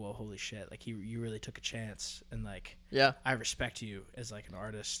and they're like, whoa, holy shit, like you really took a chance, and like, yeah, I respect you as like an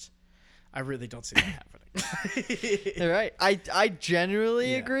artist. I really don't see that happening. You're right. I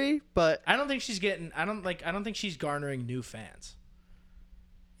generally agree, but I don't think she's getting. I don't think she's garnering new fans.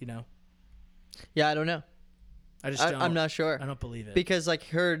 You know. Yeah, I don't know. I'm not sure. I don't believe it because like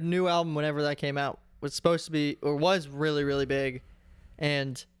her new album, whenever that came out, was supposed to be or was really really big,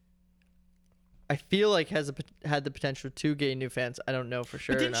 and I feel like had the potential to gain new fans. I don't know for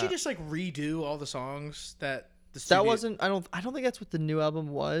sure. But didn't she just like redo all the songs that? That wasn't. I don't think that's what the new album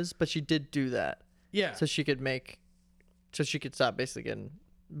was, but she did do that. Yeah. So she could stop basically getting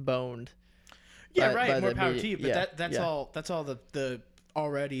boned. Yeah, right. More power to you. But that's all. That's all the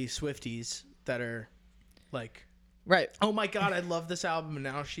already Swifties that are like. Right. Oh my God, I love this album, and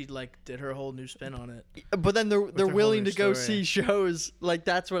now she like did her whole new spin on it. But then they're willing to go see shows. Like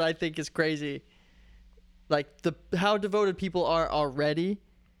that's what I think is crazy. Like how devoted people are already.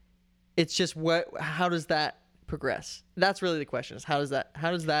 It's just how does that progress? That's really the question. Is how does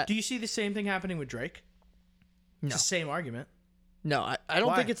that Do you see the same thing happening with Drake? No. It's the same argument. No, I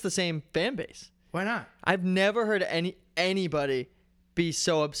don't think it's the same fan base. Why not? I've never heard anybody be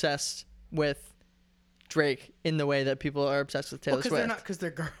so obsessed with Drake in the way that people are obsessed with Taylor Swift.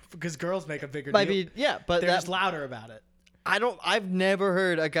 Because girls make a bigger deal. Maybe, yeah, but they're just louder about it. I've never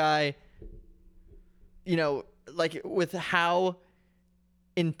heard a guy, you know, like with how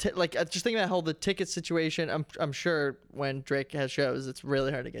just think about how the ticket situation. I'm sure when Drake has shows, it's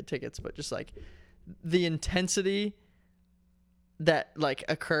really hard to get tickets, but just like the intensity that like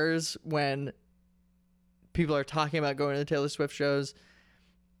occurs when people are talking about going to the Taylor Swift shows.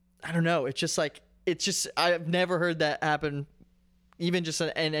 I don't know. It's just I've never heard that happen, even just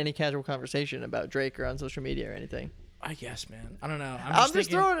in any casual conversation about Drake or on social media or anything. I guess, man. I don't know. I'm just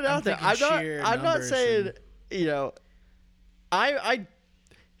throwing it out there. I'm not saying, you know, I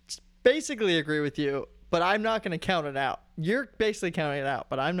basically agree with you, but I'm not going to count it out. You're basically counting it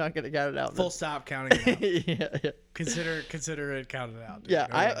out, but I'm not going to count it out. Full stop counting it out. Yeah. Consider it counted out. Dude.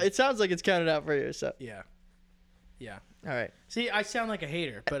 Yeah, it sounds like it's counted out for you. So yeah. All right. See, I sound like a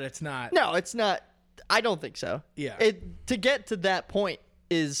hater, but it's not. No, it's not. I don't think so. Yeah. To get to that point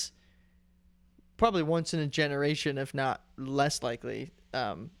is probably once in a generation, if not less likely.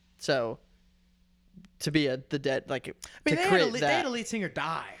 So to be the dead, like they had a lead singer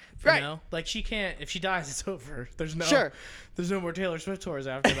die. Right. You know? Like she can't. If she dies, it's over. There's no more Taylor Swift tours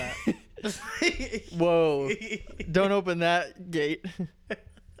after that. Whoa! Don't open that gate.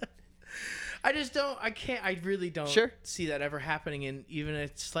 I just don't. I can't. I really don't see that ever happening. And even a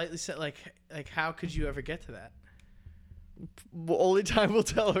slightly set like how could you ever get to that? Well, only time will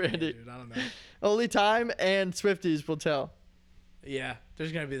tell, Randy. Yeah, dude, I don't know. Only time and Swifties will tell. Yeah,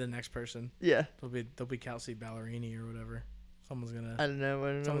 there's gonna be the next person. Yeah, there'll be Kelsey Ballerini or whatever. Someone's gonna. I don't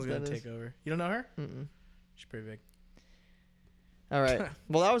know. Someone's gonna take over. You don't know her? Mm-mm. She's pretty big. All right.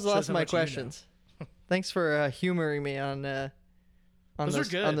 Well, that was the last of my questions. Thanks for humoring me on those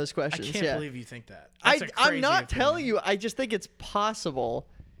questions. I can't believe you think that. I'm not telling you. I just think it's possible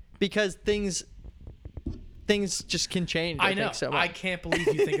because things just can change. I know. Think so much. I can't believe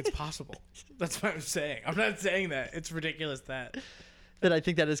you think it's possible. That's what I'm saying. I'm not saying that. It's ridiculous that I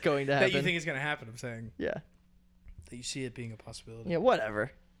think that is going to happen. That you think is going to happen. I'm saying. Yeah. That you see it being a possibility. Yeah.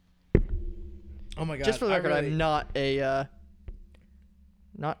 Whatever. Oh my God. Just for the record, I'm not a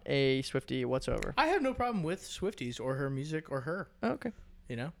Swiftie whatsoever. I have no problem with Swifties or her music or her. Oh, okay.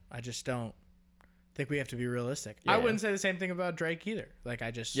 You know, I just don't think we have to be realistic. Yeah, I wouldn't say the same thing about Drake either. Like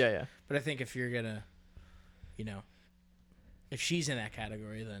I just. Yeah. But I think if you're gonna, you know, if she's in that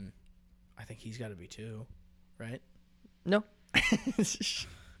category, then I think he's got to be too, right? No.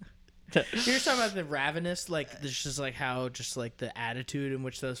 You're talking about the ravenous, like this is like how just like the attitude in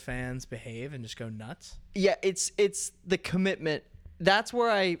which those fans behave and just go nuts. Yeah, it's the commitment. That's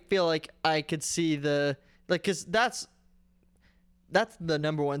where I feel like I could see because that's the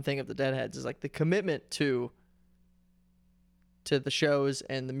number one thing of the Deadheads is like the commitment to the shows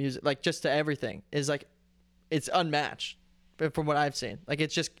and the music, like just to everything is like it's unmatched from what I've seen. Like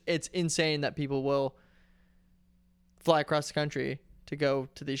it's insane that people will fly across the country to go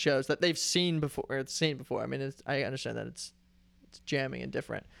to these shows that they've seen before. I mean, I understand that it's jamming and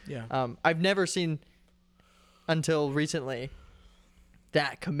different. Yeah. I've never seen until recently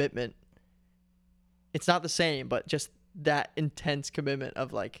that commitment. It's not the same, but just that intense commitment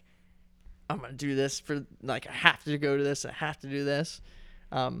of like, I'm gonna do this for like, I have to go to this, I have to do this.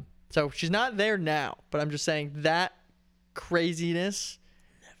 So she's not there now, but I'm just saying that craziness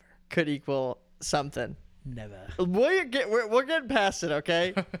could equal something. Never. We're getting past it,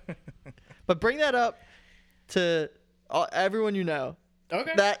 okay? But bring that up to everyone you know.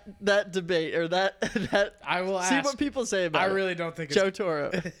 Okay. That debate or that I will see ask. what people say about it. I really don't think Joe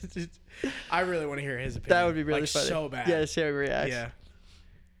Toro. I really want to hear his opinion. That would be really like, funny. so bad. Yeah, to see how he reacts. Yeah.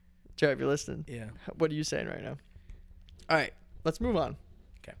 Joe, if you're listening, Yeah. what are you saying right now? All right, let's move on.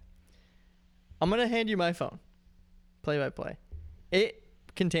 Okay. I'm gonna hand you my phone, play by play. It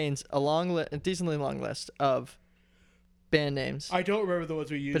contains a decently long list of band names, I don't remember the ones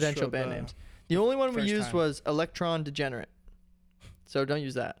we used. potential band names. The only one we first used time. was Electron Degenerate, so don't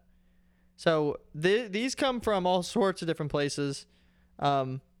use that. So these come from all sorts of different places.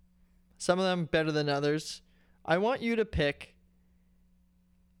 Some of them better than others. I want you to pick.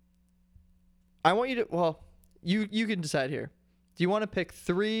 You can decide here. Do you want to pick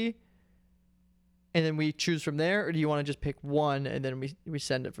 3 and then we choose from there, or do you want to just pick 1 and then we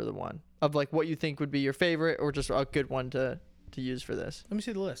send it for the 1 of like what you think would be your favorite or just a good one to use for this? Let me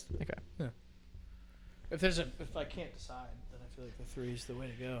see the list. Okay. Yeah. If I can't decide, then I feel like the 3 is the way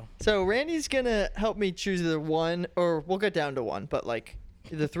to go. So Randy's gonna help me choose either 1, or we'll get down to 1, but like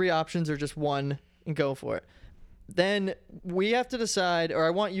the 3 options are just 1 and go for it. Then we have to decide, or I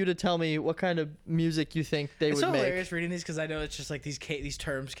want you to tell me what kind of music you think they would so make. It's hilarious reading these because I know it's just like these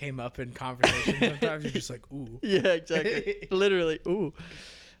terms came up in conversation. Sometimes you're just like, ooh. Yeah, exactly. Literally, ooh.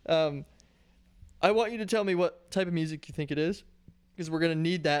 I want you to tell me what type of music you think it is, because we're gonna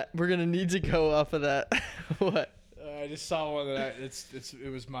need that. We're gonna need to go off of that. What? I just saw one that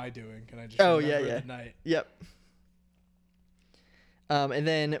it was my doing, and I just the night. Yep. And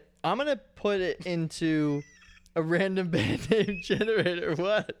then I'm gonna put it into a random band name generator.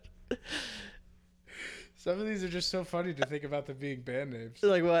 What? Some of these are just so funny to think about them being band names.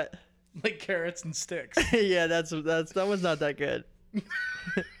 Like what? Like Carrots and Sticks. Yeah, that one's not that good.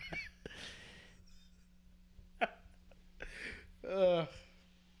 And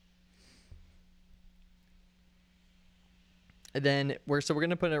then we're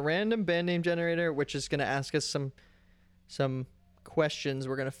gonna put in a random band name generator, which is gonna ask us some questions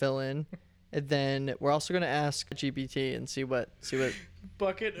we're gonna fill in, and then we're also gonna ask GPT and see what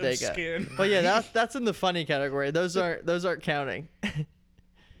Bucket they of got. skin. Well, yeah, that's in the funny category. Those aren't counting.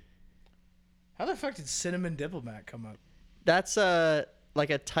 How the fuck did Cinnamon Diplomat come up? That's like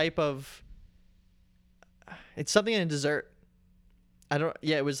a type of. It's something in a dessert.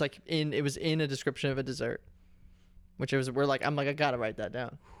 It was in a description of a dessert, which I'm like I gotta write that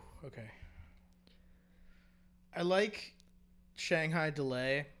down. Okay. I like Shanghai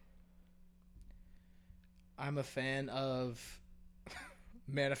Delay. I'm a fan of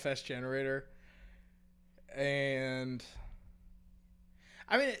Manifest Generator. And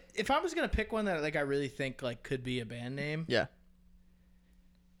I mean, if I was going to pick one that like I really think like could be a band name. Yeah.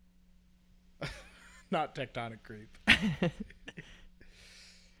 Not Tectonic Creep.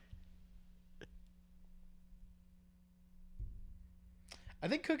 I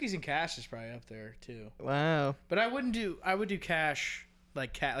think Cookies and Cash is probably up there too. Wow. But I would do Cash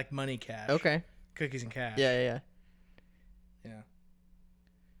like Money Cash. Okay. Cookies and Cash. Yeah.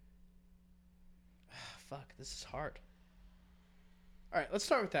 Fuck, this is hard. All right, let's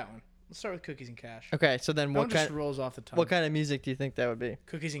start with that one. Let's start with Cookies and Cash. Okay, so then What just rolls off the tongue? what kind of music do you think that would be?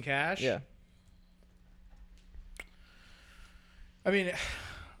 Cookies and Cash? Yeah. I mean,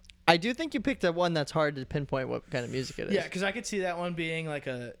 I do think you picked a one that's hard to pinpoint what kind of music it is. yeah, because I could see that one being like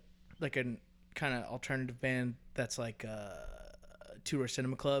a kind of alternative band that's like a two-door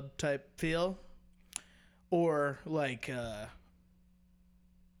cinema club type feel, or like the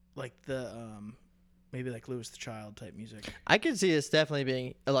maybe like Louis the Child type music. I could see this definitely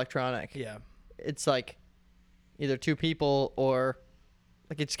being electronic. Yeah, it's like either two people or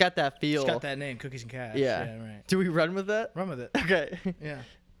like it's got that feel. It's got that name, Cookies and Cash. Yeah, right. Do we run with that? Run with it. Okay. Yeah.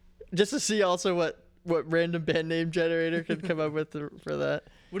 Just to see also what random band name generator could come up with for that.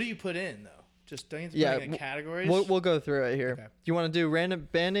 What do you put in though? Just don't you have to put in categories? We'll go through it here. Okay. Do you want to do random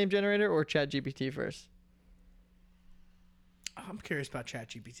band name generator or ChatGPT first? I'm curious about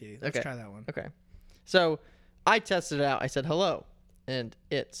ChatGPT. Let's try that one. Okay. So I tested it out. I said hello, and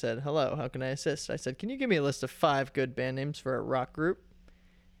it said hello. How can I assist? I said, can you give me a list of 5 good band names for a rock group?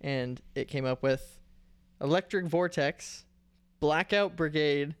 And it came up with Electric Vortex, Blackout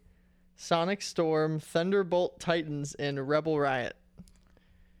Brigade, Sonic Storm, Thunderbolt Titans, and Rebel Riot.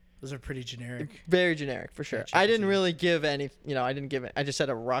 Those are pretty generic. Very generic, for sure. I didn't really give any, I didn't give it. I just said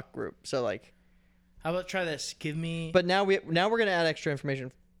a rock group. So, like. How about try this? Give me. But now we're going to add extra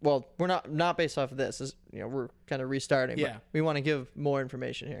information. Well, we're not based off of this. We're kind of restarting. Yeah. But we want to give more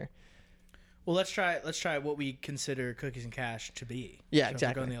information here. Well, let's try what we consider Cookies and Cash to be. Yeah, so exactly.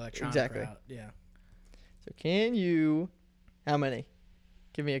 If we're going the electronic route. Yeah. So can you? How many?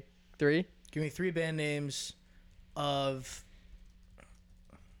 Give me 3. Give me 3 band names of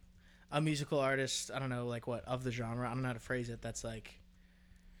a musical artist. I don't know, like what of the genre. I don't know how to phrase it. That's like.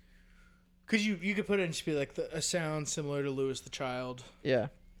 Cause you could put it and just be like a sound similar to Louis the Child. Yeah.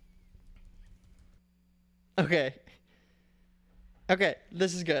 Okay.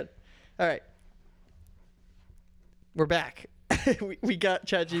 This is good. All right. We're back. we got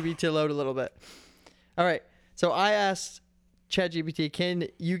ChatGPT to load a little bit. All right. So I asked ChatGPT, can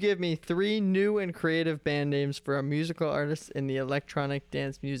you give me 3 new and creative band names for a musical artist in the electronic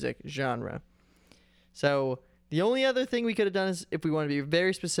dance music genre? So the only other thing we could have done is if we want to be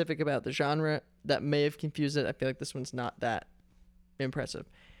very specific about the genre, that may have confused it. I feel like this one's not that impressive.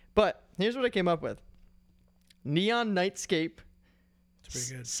 But here's what I came up with. Neon Nightscape,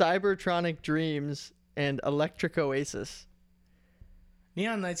 pretty good. Cybertronic Dreams, and Electric Oasis.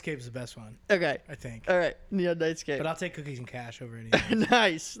 Neon Nightscape is the best one. Okay. I think. All right. Neon Nightscape. But I'll take Cookies and Cash over anything.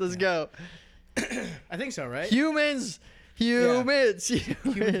 Nice. Let's go. I think so, right? Humans. Humans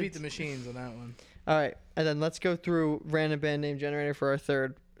beat the machines on that one. All right. And then let's go through random band name generator for our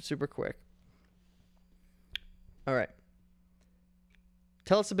third super quick. All right.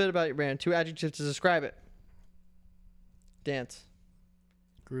 Tell us a bit about your band. 2 adjectives to describe it. Dance.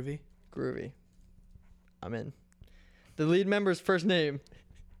 Groovy. Groovy. I'm in. The lead member's first name.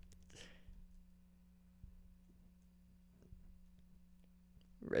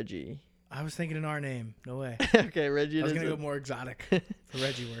 Reggie. I was thinking an R name. No way. Okay, Reggie. I was going to go more exotic. For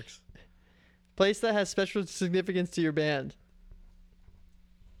Reggie works. Place that has special significance to your band.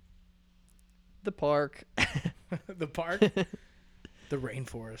 The park. The park? The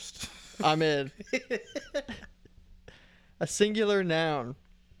rainforest. I'm in. A singular noun.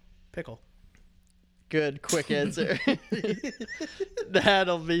 Pickle. Good, quick answer.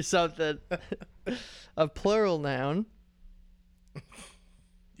 That'll be something. A plural noun.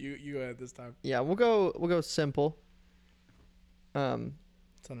 You go ahead this time. Yeah, we'll go simple. It's on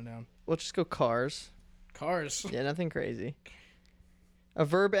a noun. We'll just go cars. Cars. Yeah, nothing crazy. A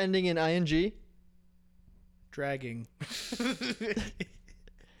verb ending in ing. Dragging.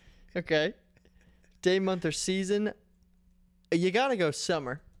 Okay. Day, month, or season. You gotta go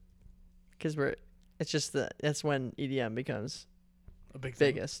summer, because that's when EDM becomes a big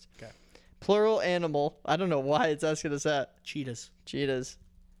biggest. Thing. Okay. Plural animal. I don't know why it's asking us that. Cheetahs.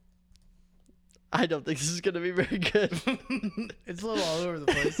 I don't think this is gonna be very good. It's a little all over the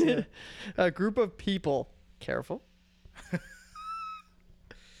place. Yeah. A group of people. Careful.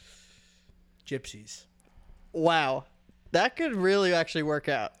 Gypsies. Wow. That could really actually work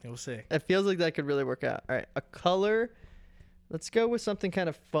out. We'll see. It feels like that could really work out. All right. A color. Let's go with something kind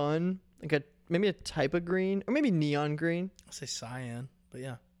of fun. Like maybe a type of green. Or maybe neon green. I'll say cyan. But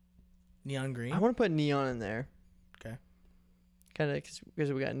yeah. Neon green. I want to put neon in there. Okay. Kind of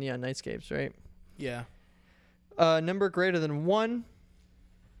because we got neon nightscapes, right? Yeah. Number greater than 1.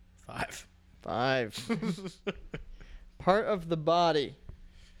 5. 5. Part of the body.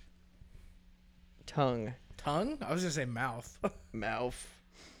 Tongue. Tongue? I was going to say mouth. Mouth.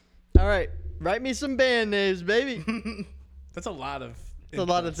 All right. Write me some band names, baby. That's a lot of That's a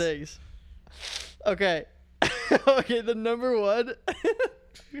lot of things. Okay. Okay, the number 1.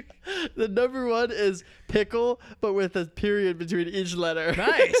 The number 1 is pickle, but with a period between each letter.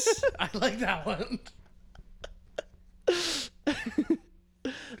 Nice. I like that one.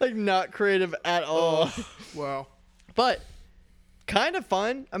 Like not creative at all. Oh, wow. But kind of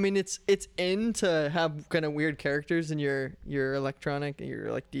fun. I mean, it's in to have kind of weird characters in your electronic,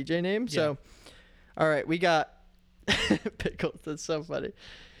 your like DJ name. Yeah. So, all right, we got pickles. That's so funny.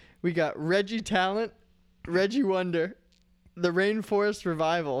 We got Reggie Talent, Reggie Wonder, The Rainforest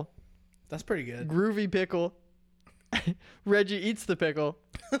Revival. That's pretty good. Groovy Pickle. Reggie Eats the Pickle.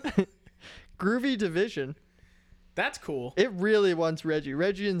 Groovy Division. That's cool. It really wants Reggie.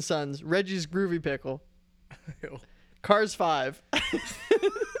 Reggie and Sons. Reggie's Groovy Pickle. Ew. Cars 5.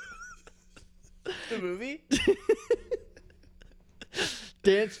 The movie?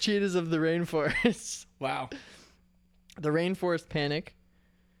 Dance Cheetahs of the Rainforest. Wow. The Rainforest Panic.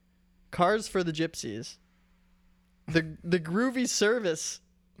 Cars for the Gypsies. The Groovy Service.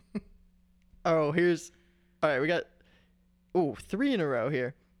 Oh, all right, we got Ooh, 3 in a row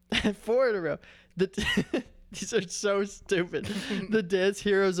here. 4 in a row. These are so stupid. The Dance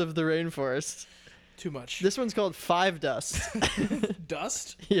Heroes of the Rainforest. Too much. This one's called 5 Dust.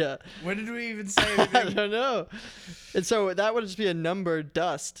 Dust? Yeah. When did we even say anything? I don't know. And so that would just be a number,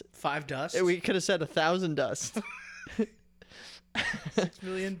 dust. 5 dust? We could have said 1,000 dust. 6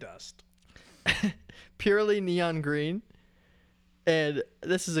 million dust. Purely neon green. And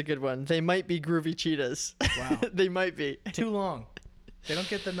this is a good one. They might be groovy cheetahs. Wow. They might be. Too long. They don't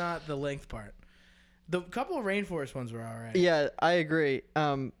get the length part. The couple of rainforest ones were all right. Yeah, I agree.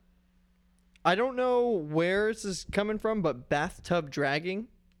 I don't know where this is coming from, but bathtub dragging.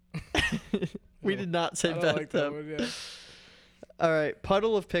 We did not say bathtub. Like that one, yeah. All right,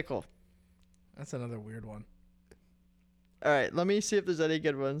 puddle of pickle. That's another weird one. All right, let me see if there's any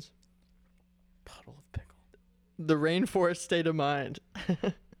good ones. Puddle of pickle. The rainforest state of mind.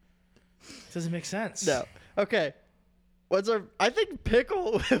 Doesn't make sense. No. Okay. I think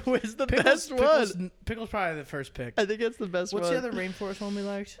pickle was the best one. Pickle's probably the first pick. I think it's the best one. What's the other rainforest one we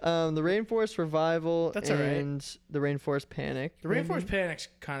liked? The Rainforest Revival. That's and the Rainforest Panic. The Rainforest Panic's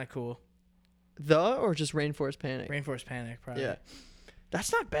kind of cool. Or just Rainforest Panic? Rainforest Panic, probably. Yeah.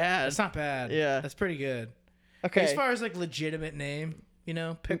 That's not bad. That's not bad. Yeah. That's pretty good. Okay. As far as like legitimate name,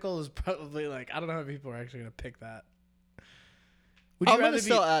 pickle is probably like, I don't know how people are actually going to pick that. Would you rather be,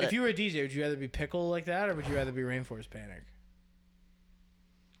 if you were a DJ, would you rather be pickle like that, or would you rather be Rainforest Panic?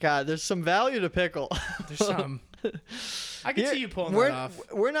 God, there's some value to pickle. There's some. I can see you pulling that off.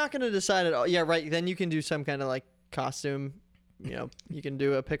 We're not going to decide at all. Yeah, right. Then you can do some kind of like costume. You can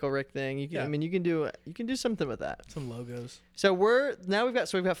do a Pickle Rick thing. You can, you can do something with that. Some logos. So we've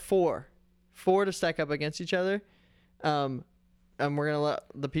got 4 to stack up against each other. And we're gonna let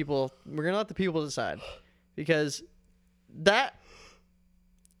the people decide, because that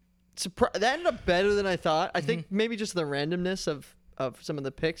ended up better than I thought. I think maybe just the randomness of some of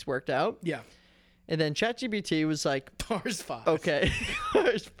the picks worked out. Yeah. And then ChatGPT was like, Cars 5. Okay.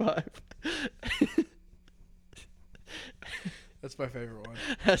 Cars 5. That's my favorite one.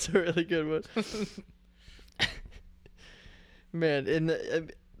 That's a really good one. Man, in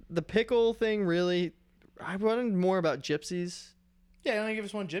the pickle thing, really, I wanted more about gypsies. Yeah, only give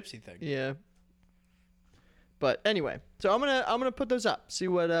us one gypsy thing. Yeah. But anyway, so I'm gonna put those up. See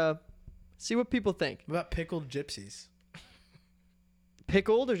what people think. What about pickled gypsies?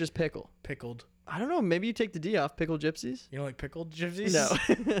 Pickled or just pickle? Pickled. I don't know. Maybe you take the D off. Pickled gypsies. You don't like pickled gypsies? No.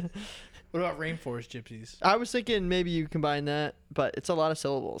 What about rainforest gypsies? I was thinking maybe you combine that, but it's a lot of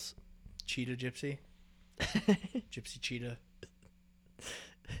syllables. Cheetah gypsy. Gypsy cheetah.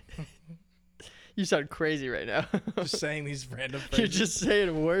 You sound crazy right now. Just saying these random phrases. You're just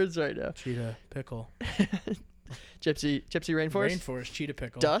saying words right now. Cheetah pickle. Gypsy rainforest. Rainforest cheetah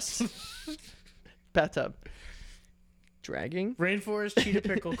pickle. Dust. Bathtub. Dragging. Rainforest cheetah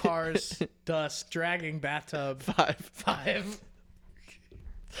pickle. Cars. Dust. Dragging. Bathtub. 5.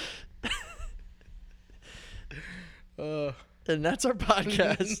 And that's our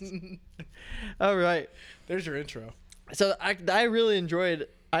podcast. All right. There's your intro. So I really enjoyed.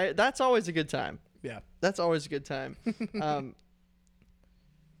 That's always a good time. Yeah. That's always a good time.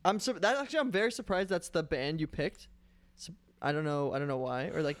 I'm very surprised that's the band you picked. So, I don't know why,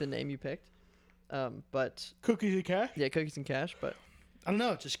 or like the name you picked. But Cookies and Cash? Yeah, Cookies and Cash, but I don't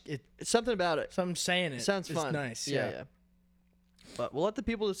know, it's something about it. So I'm saying it. Sounds fun. It's nice. Yeah. But we'll let the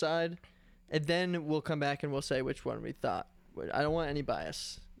people decide, and then we'll come back and we'll say which one we thought. I don't want any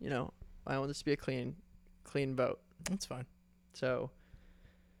bias, I want this to be a clean vote. That's fine. So,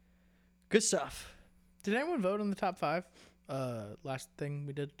 good stuff. Did anyone vote on the top 5? Last thing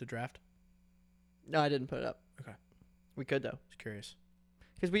we did, the draft? No, I didn't put it up. Okay. We could though. Just curious.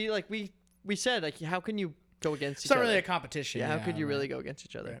 Because we said like, how can you go against each other? It's not other? really a competition. Yeah, how could you really go against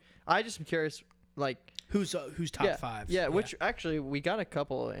each other? Right. I just am curious, like who's top 5? Yeah, which actually we got a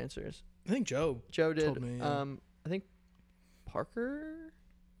couple of answers. I think Joe did. Told me, yeah. I think Parker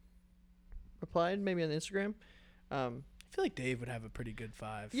replied maybe on Instagram. I feel like Dave would have a pretty good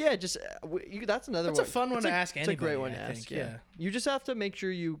 5. Yeah, just that's another one. That's a fun one to ask anybody. It's a great one to ask. Yeah. You just have to make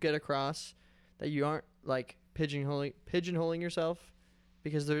sure you get across that you aren't like pigeonholing yourself,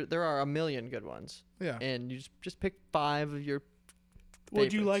 because there are a million good ones. Yeah. And you just pick 5 of your What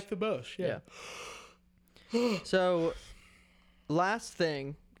do you like the most? Yeah. So, last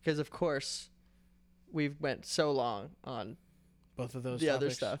thing, because of course we've went so long on both of those the topics. other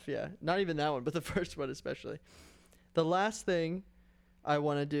stuff. Yeah. Not even that one, but the first one especially. The last thing I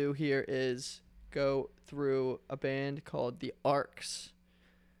want to do here is go through a band called the Arcs.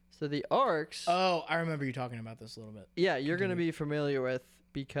 So the Arcs. Oh, I remember you talking about this a little bit. Yeah, you're going to be familiar with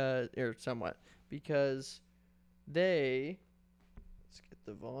because let's get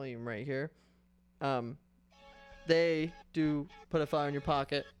the volume right here. They do Put a Fire in Your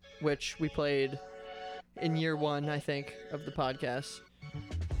Pocket, which we played in year 1, I think, of the podcast.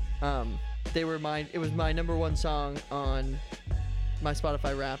 It was my number 1 song on my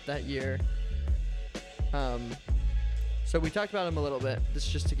Spotify Wrapped that year. So we talked about them a little bit. This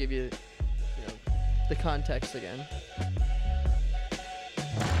is just to give you the context again.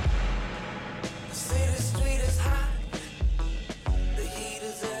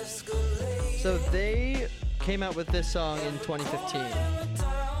 So they came out with this song in 2015,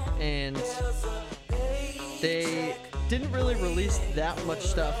 and they didn't really release that much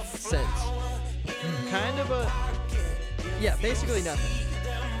stuff since. Basically nothing.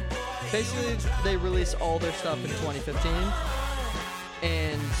 Basically, they released all their stuff in 2015,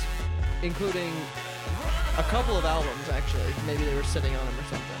 and including a couple of albums, actually. Maybe they were sitting on them or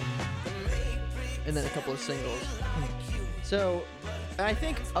something. And then a couple of singles. So, I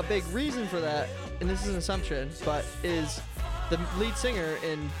think a big reason for that, and this is an assumption, but is the lead singer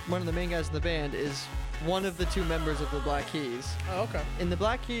and one of the main guys in the band is one of the 2 members of the Black Keys. Oh, okay. And the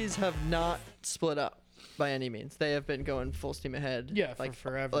Black Keys have not split up by any means. They have been going full steam ahead. Yeah, for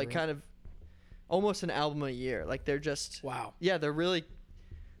forever. Like kind of almost an album a year. Like they're just... Wow. Yeah, they're really...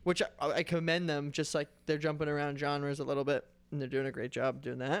 Which I commend them, just like they're jumping around genres a little bit, and they're doing a great job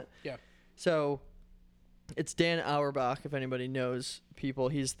doing that. Yeah. So... It's Dan Auerbach, if anybody knows people.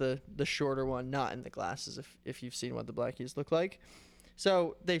 He's the shorter one, not in the glasses, if you've seen what the Black Keys look like.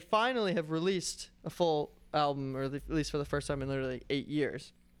 So they finally have released a full album, or at least for the first time in literally 8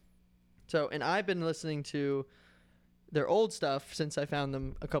 years. So, and I've been listening to their old stuff since I found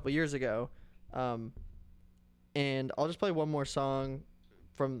them a couple years ago. And I'll just play one more song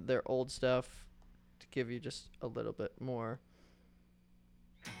from their old stuff to give you just a little bit more.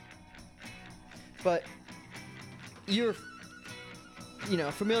 But... you're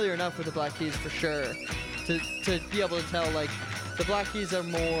familiar enough with the Black Keys for sure to be able to tell, like, the Black Keys are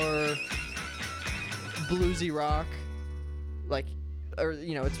more bluesy rock, like, or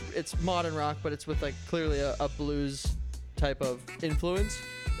it's modern rock, but it's with like clearly a blues type of influence,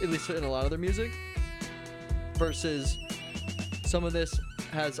 at least in a lot of their music, versus some of this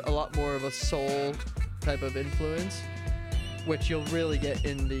has a lot more of a soul type of influence, which you'll really get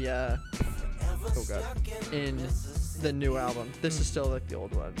in the in the new album. This is still like the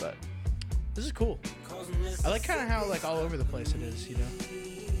old one, but this is cool. I like kind of how like all over the place it is,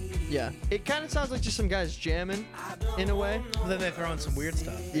 Yeah, it kind of sounds like just some guys jamming in a way. But then they throw in some weird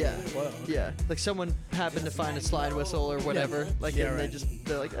stuff. Yeah. Whoa. Yeah, like someone happened to find a slide whistle or whatever. Yeah. Like, yeah, and right.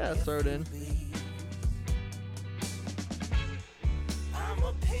 they're like, yeah, throw it in.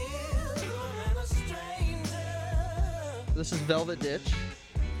 This is Velvet Ditch.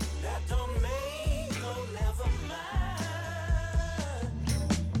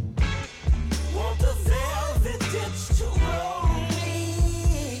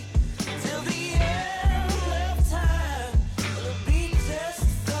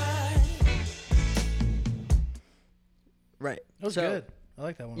 Right. That was good. I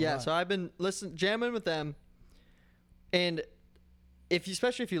like that one. Yeah, so I've been jamming with them, and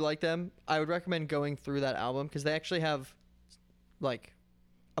especially if you like them, I would recommend going through that album because they actually have like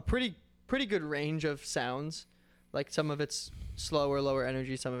a pretty good range of sounds. Like some of it's slower, lower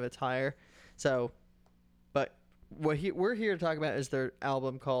energy, some of it's higher. So, but what we're here to talk about is their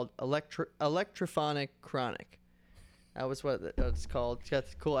album called Electrophonic Chronic. That was what it's called. It's got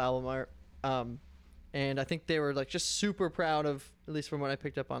cool album art. And I think they were like just super proud of, at least from what I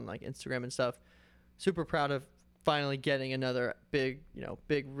picked up on like Instagram and stuff, super proud of finally getting another big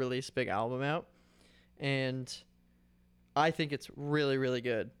release, big album out. And I think it's really, really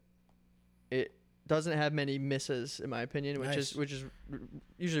good. It doesn't have many misses, in my opinion, which is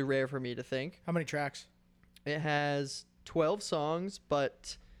usually rare for me to think. How many tracks? It has 12 songs,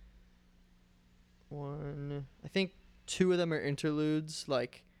 but I think 2 of them are interludes,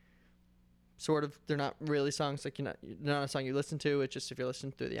 like sort of, they're not really songs, like they're not a song you listen to. It's just if you're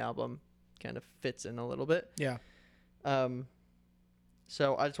listening through the album, kind of fits in a little bit. Yeah.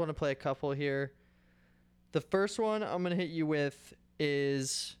 So I just want to play a couple here. The first one I'm going to hit you with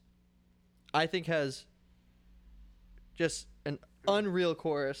is, I think, has just an unreal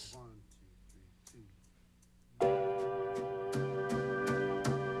chorus. 1, 2, 3, 2.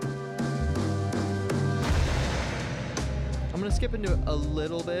 I'm going to skip into it a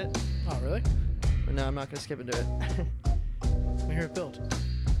little bit. Oh, really? No, I'm not going to skip into it. Let me hear it build.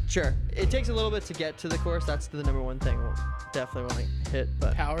 Sure. It takes a little bit to get to the chorus. That's the number one thing we'll definitely want to hit.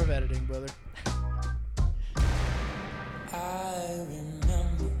 But Power of editing, brother. I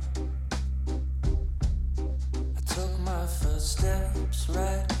remember a steps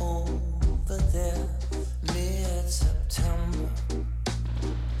right over there, mid-September.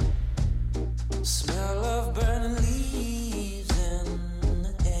 Smell of burning leaves in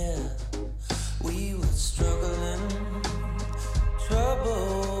the air. We were struggling,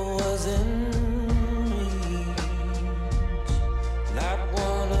 trouble was in reach. Not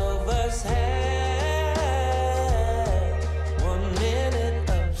one of us had 1 minute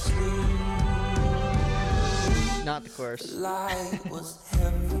of sleep. Not the chorus. The light was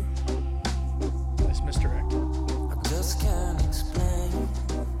heavy. It's misdirected. I just can't explain.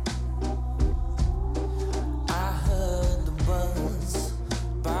 I heard the buzz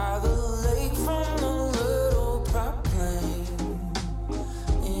by the lake from the little prop plane.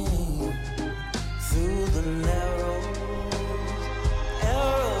 Through the narrow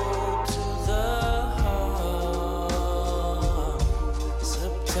arrow to the heart.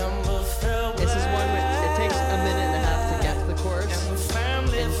 September fell. This is one where it takes a minute and a half to get to the chorus. And the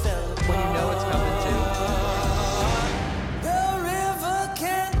family And fell when you know it's coming too. The river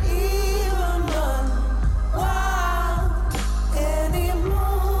can't even run wild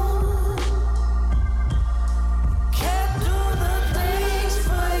anymore. Can't do the things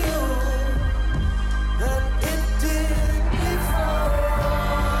for you that it did before.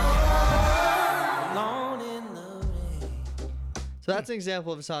 Alone in the rain. So that's an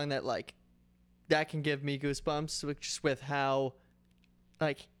example of a song that like that can give me goosebumps, just with how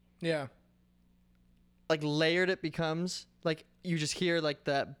like Yeah. layered it becomes. Like you just hear like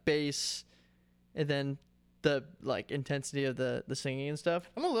that bass and then the like intensity of the singing and stuff.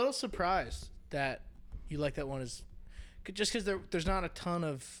 I'm a little surprised that you like that one just because there's not a ton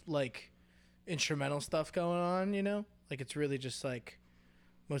of like instrumental stuff going on, you know? Like it's really just like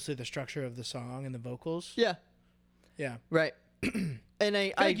mostly the structure of the song and the vocals. Yeah. Yeah. Right. And I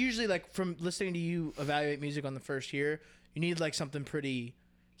feel like usually like from listening to you evaluate music on the first year, you need like something pretty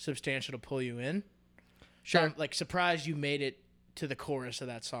substantial to pull you in. Sure. So I'm like surprised you made it to the chorus of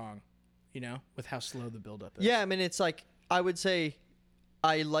that song, you know, with how slow the buildup is. Yeah, I mean it's like I would say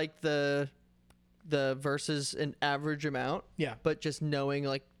I like the verses an average amount. Yeah. But just knowing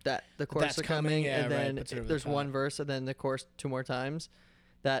like that the chorus That's are coming, yeah, and right, then puts it over the there's top. one verse and then the chorus 2 more times,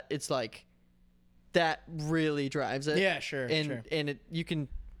 that it's like that really drives it. Yeah, sure. And sure. and it you can,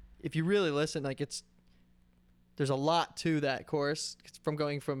 if you really listen, like there's a lot to that chorus. It's from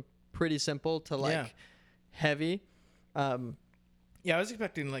going from pretty simple to like Yeah. heavy. Yeah, I was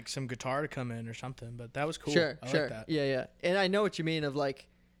expecting like some guitar to come in or something, but that was cool. Sure, I sure. like that. Yeah. And I know what you mean of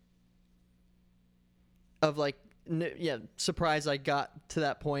surprised I got to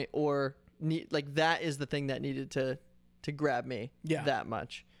that point, or like that is the thing that needed to grab me that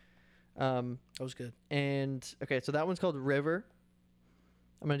much. That was good. And okay, so that one's called River.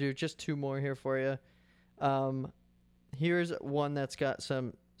 I'm gonna do just 2 more here for you. Here's one that's got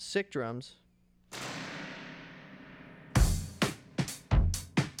some sick drums.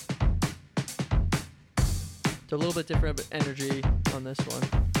 It's a little bit different energy on this one.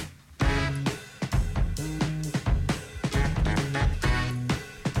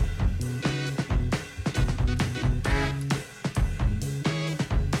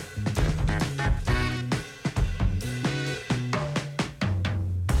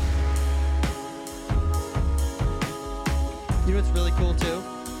 You know what's really cool too?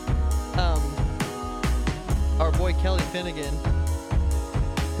 Our boy Kelly Finnegan,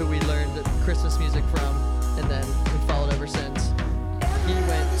 who we learned Christmas music from, and then we followed ever since. He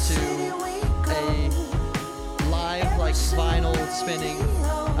went to a live like vinyl spinning.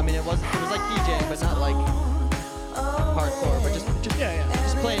 I mean, it was like DJing, but not like hardcore, but just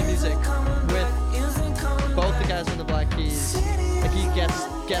playing music with both the guys from the Black Keys. Like he guest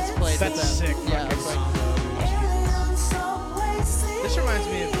played That's with them. sick. Yeah, fucking it's like, song. This reminds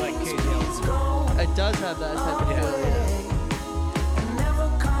me of like Casey Ellison. it does have that type of feel. Yeah. Never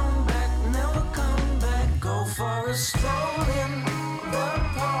come back, go for a stroll in the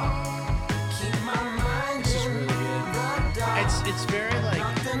park. Keep my mind This is in really good. the dark. It's very like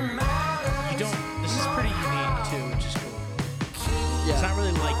Nothing matters you don't. This is pretty unique too, which is cool. It's Yeah. not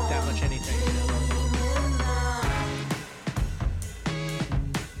really like that much anything. You know?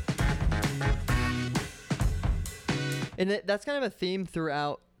 And that's kind of a theme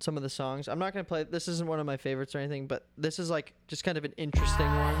throughout some of the songs. I'm not going to play. This isn't one of my favorites or anything, but this is like just kind of an interesting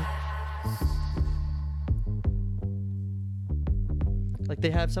one. Like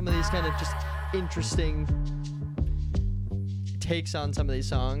they have some of these kind of just interesting takes on some of these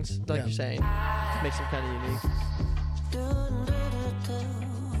songs. Like Yeah. you're saying, makes them kind of unique.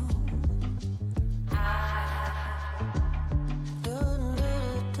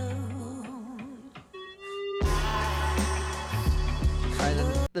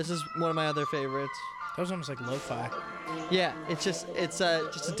 This is one of my other favorites. That was almost like lo-fi. Yeah, it's just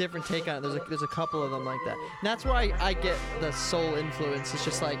a different take on it. There's a couple of them like that. And that's why I get the soul influence. It's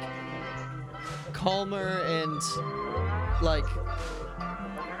just like calmer and like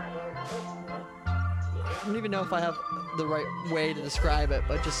I don't even know if I have the right way to describe it,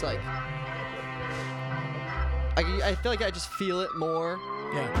 but just like I feel like I just feel it more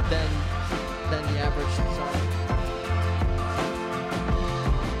than the average song.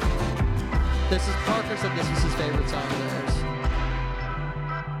 This is Parker said this was his favorite song of theirs.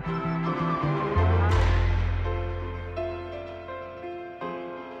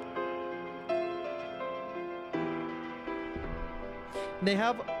 They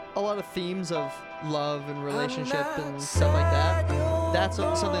have a lot of themes of love and relationship and stuff like that. That's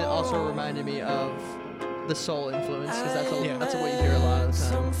something that also reminded me of the soul influence, because that's what you hear a lot of the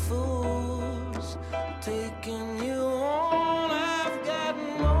time. Taking you on, I've got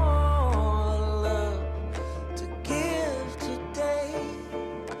more love to give today,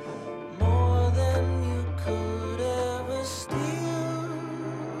 more than you could ever steal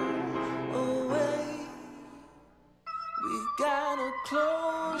away. We gotta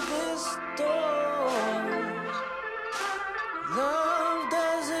close this door. Love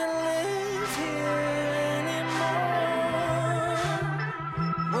doesn't live here anymore.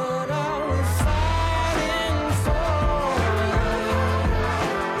 What are we fighting for?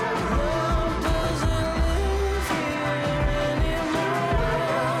 Love doesn't live here anymore.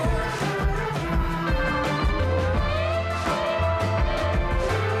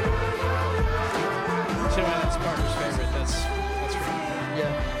 So that's Parker's favorite. That's right.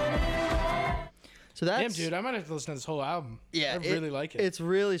 Yeah. So that's Damn, dude, I might have to listen to this whole album. Yeah, I really like it. It's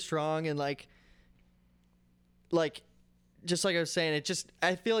really strong and like just like I was saying,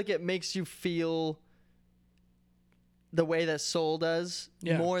 I feel like it makes you feel the way that soul does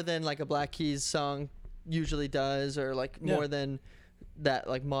more than like a Black Keys song usually does, or like more than that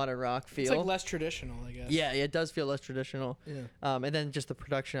like modern rock feel. It's like less traditional, I guess. Yeah, it does feel less traditional. Yeah. And then just the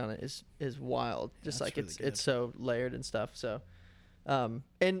production on it is wild. Just like really it's so layered and stuff. So,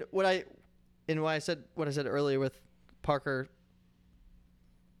 and what I said earlier with Parker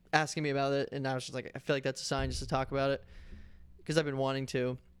asking me about it, and I was just like, I feel like that's a sign just to talk about it, because I've been wanting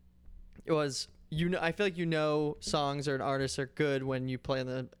to. It was, I feel like songs or an artist are good when you play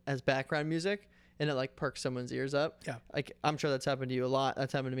them as background music, and it like perks someone's ears up. Yeah. Like I'm sure that's happened to you a lot.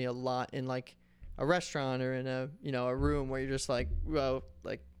 That's happened to me a lot in like a restaurant or in a room where you're just like, well,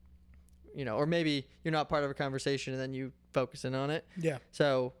 like, or maybe you're not part of a conversation and then you focus in on it. Yeah.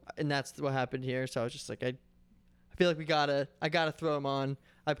 So, and that's what happened here. So I was just like, I feel like I gotta throw them on.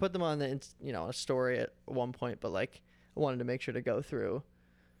 I put them on a story at one point, but like I wanted to make sure to go through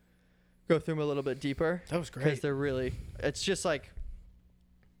them a little bit deeper. That was great. Because it's just like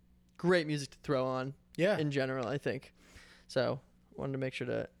great music to throw on. Yeah. In general, I think. So wanted to make sure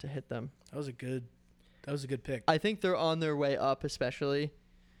to hit them. That was a good pick. I think they're on their way up, especially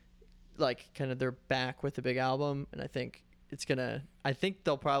like kind of they're back with the big album, and I think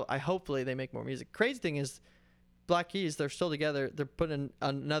hopefully they make more music. Crazy thing is Black Keys, they're still together. They're putting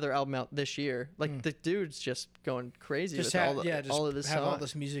another album out this year. Like the dude's just going crazy with all of this have all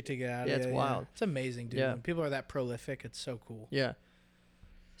this music to get out. Yeah, it's wild. It's amazing, dude. Yeah. When people are that prolific, it's so cool. Yeah.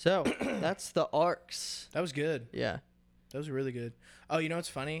 So that's the Arcs. That was good. Yeah. That was really good. Oh, you know what's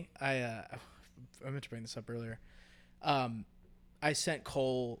funny? I meant to bring this up earlier. I sent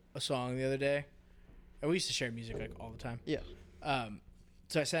Cole a song the other day. And we used to share music like all the time. Yeah.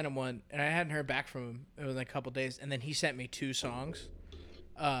 So I sent him one, and I hadn't heard back from him. It was like a couple days, and then he sent me 2 songs.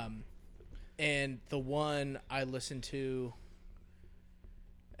 And the one I listened to,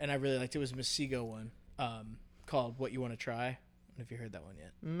 and I really liked it, was a Masigo one, called "What You Want to Try." I don't know if you heard that one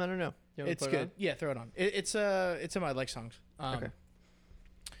yet. I don't know. It's good. Yeah, throw it on. It's in my like songs. Okay.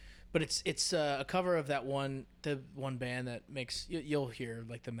 But it's a cover of the one band that makes you'll hear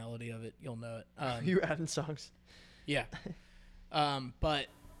like the melody of it. You'll know it. You adding songs? Yeah. But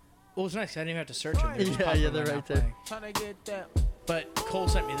well, it's nice. I didn't even have to search it. They're right there. But Cole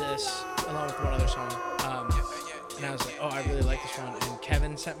sent me this along with one other song. And I was like, oh, I really like this one. And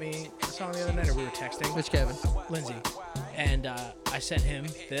Kevin sent me the song the other night, or we were texting. Which Kevin? Lindsay. And I sent him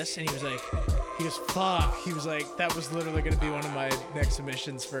this, and he goes, fuck. He was like, that was literally going to be one of my next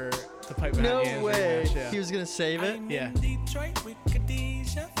submissions for the Pipe Band. No way. Yeah. He was going to save it? Yeah.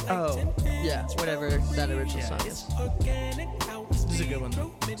 Oh, yeah. Whatever that original song is. This is a good one,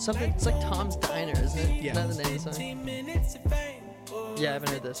 though. It's like Tom's Diner, isn't it? Yeah. Is that the name of the song? Yeah, I haven't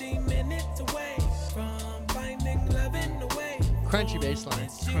heard this. Crunchy bass line.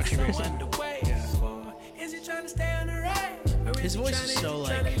 Crunchy bass line. Is he trying to stay on the right, or His voice is so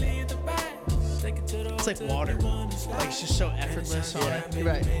like, it's like water. Like it's just so effortless on it.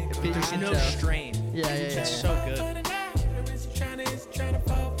 Right. There's no strain. Yeah. It's so good.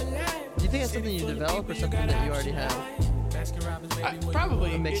 Do you think that's something you develop or something that you already have?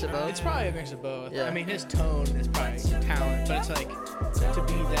 Probably a mix of both. It's probably a mix of both. Yeah. I mean, his tone is probably talent, but it's like to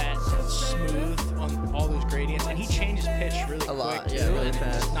be that smooth on all those gradients, and he changes pitch really quick. Lot, yeah, really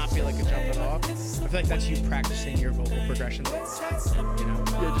fast. Not feel like a jump at all. I feel like that's you practicing your vocal progression. You know,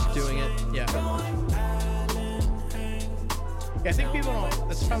 You're just doing it. Yeah. Yeah, I think people don't.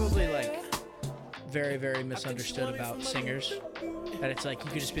 That's probably like very, very misunderstood about singers. That it's like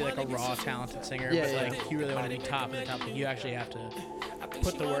you could just be like a raw, talented singer, but like you really want to be top of the top. Like you actually have to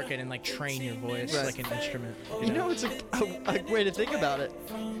put the work in and like train your voice like an instrument. You know, it's a way to think about it,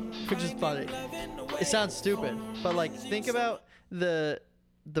 which is funny. It sounds stupid, but like think about the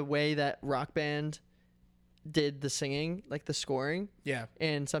way that Rock Band did the singing, like the scoring. Yeah.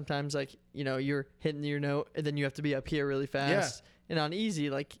 And sometimes like, you know, you're hitting your note and then you have to be up here really fast. Yeah. And on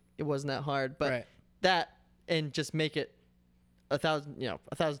easy, like it wasn't that hard, but that and just make it 1,000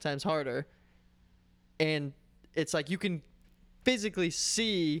 times harder. And it's like you can physically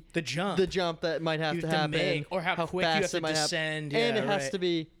see the jump that might have to happen, or how quick you have to descend. And it has to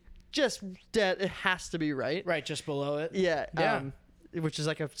be just dead. It has to be right just below it. Yeah. Which is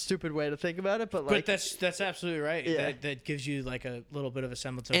like a stupid way to think about it, but like. But that's absolutely right. Yeah. That gives you like a little bit of a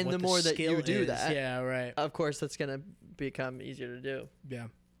semblance of and what the more the that you do is. that, yeah, right. Of course, that's gonna become easier to do. Yeah.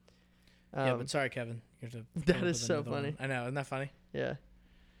 Yeah, but sorry, Kevin. You have to that is so funny. One. I know, isn't that funny? Yeah.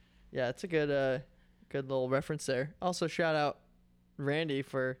 Yeah, it's a good little reference there. Also, shout out Randy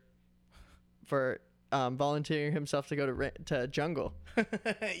for volunteering himself to go to Jungle.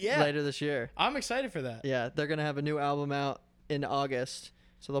 Later this year. I'm excited for that. Yeah, they're gonna have a new album out in August,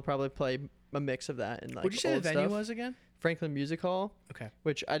 so they'll probably play a mix of that and like. What'd you say the venue stuff. was again? Franklin Music Hall. Okay.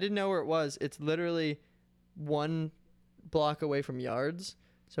 Which I didn't know where it was. It's literally 1 block away from Yards,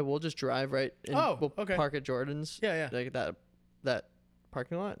 so we'll just drive right. And we'll park at Jordan's. Yeah. Like that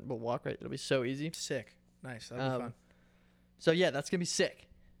parking lot. We'll walk right. It'll be so easy. Sick. Nice. That'll be fun. So yeah, that's gonna be sick.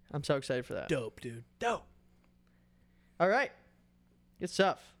 I'm so excited for that. Dope, dude. Dope. All right. Good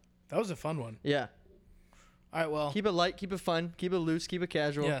stuff. That was a fun one. Yeah. All right, well. Keep it light, keep it fun, keep it loose, keep it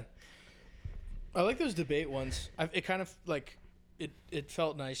casual. Yeah. I like those debate ones. It kind of like it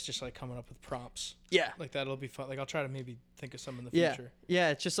felt nice just like coming up with prompts. Yeah. Like that'll be fun. Like I'll try to maybe think of some in the future. Yeah,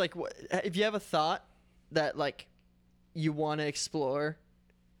 it's just like if you have a thought that like you want to explore,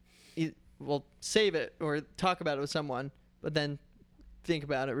 well, save it or talk about it with someone, but then think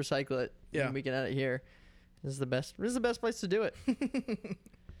about it, recycle it, and we can add it here. This is the best place to do it.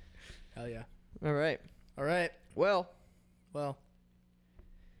 Hell yeah. All right. Well,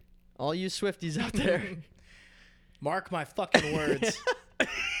 all you Swifties out there. Mark my fucking words.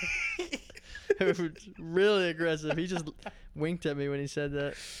 Really aggressive. He just winked at me when he said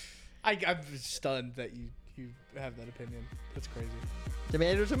that. I'm stunned that you have that opinion. That's crazy.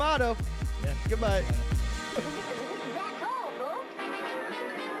 Tomato. Yeah. Goodbye.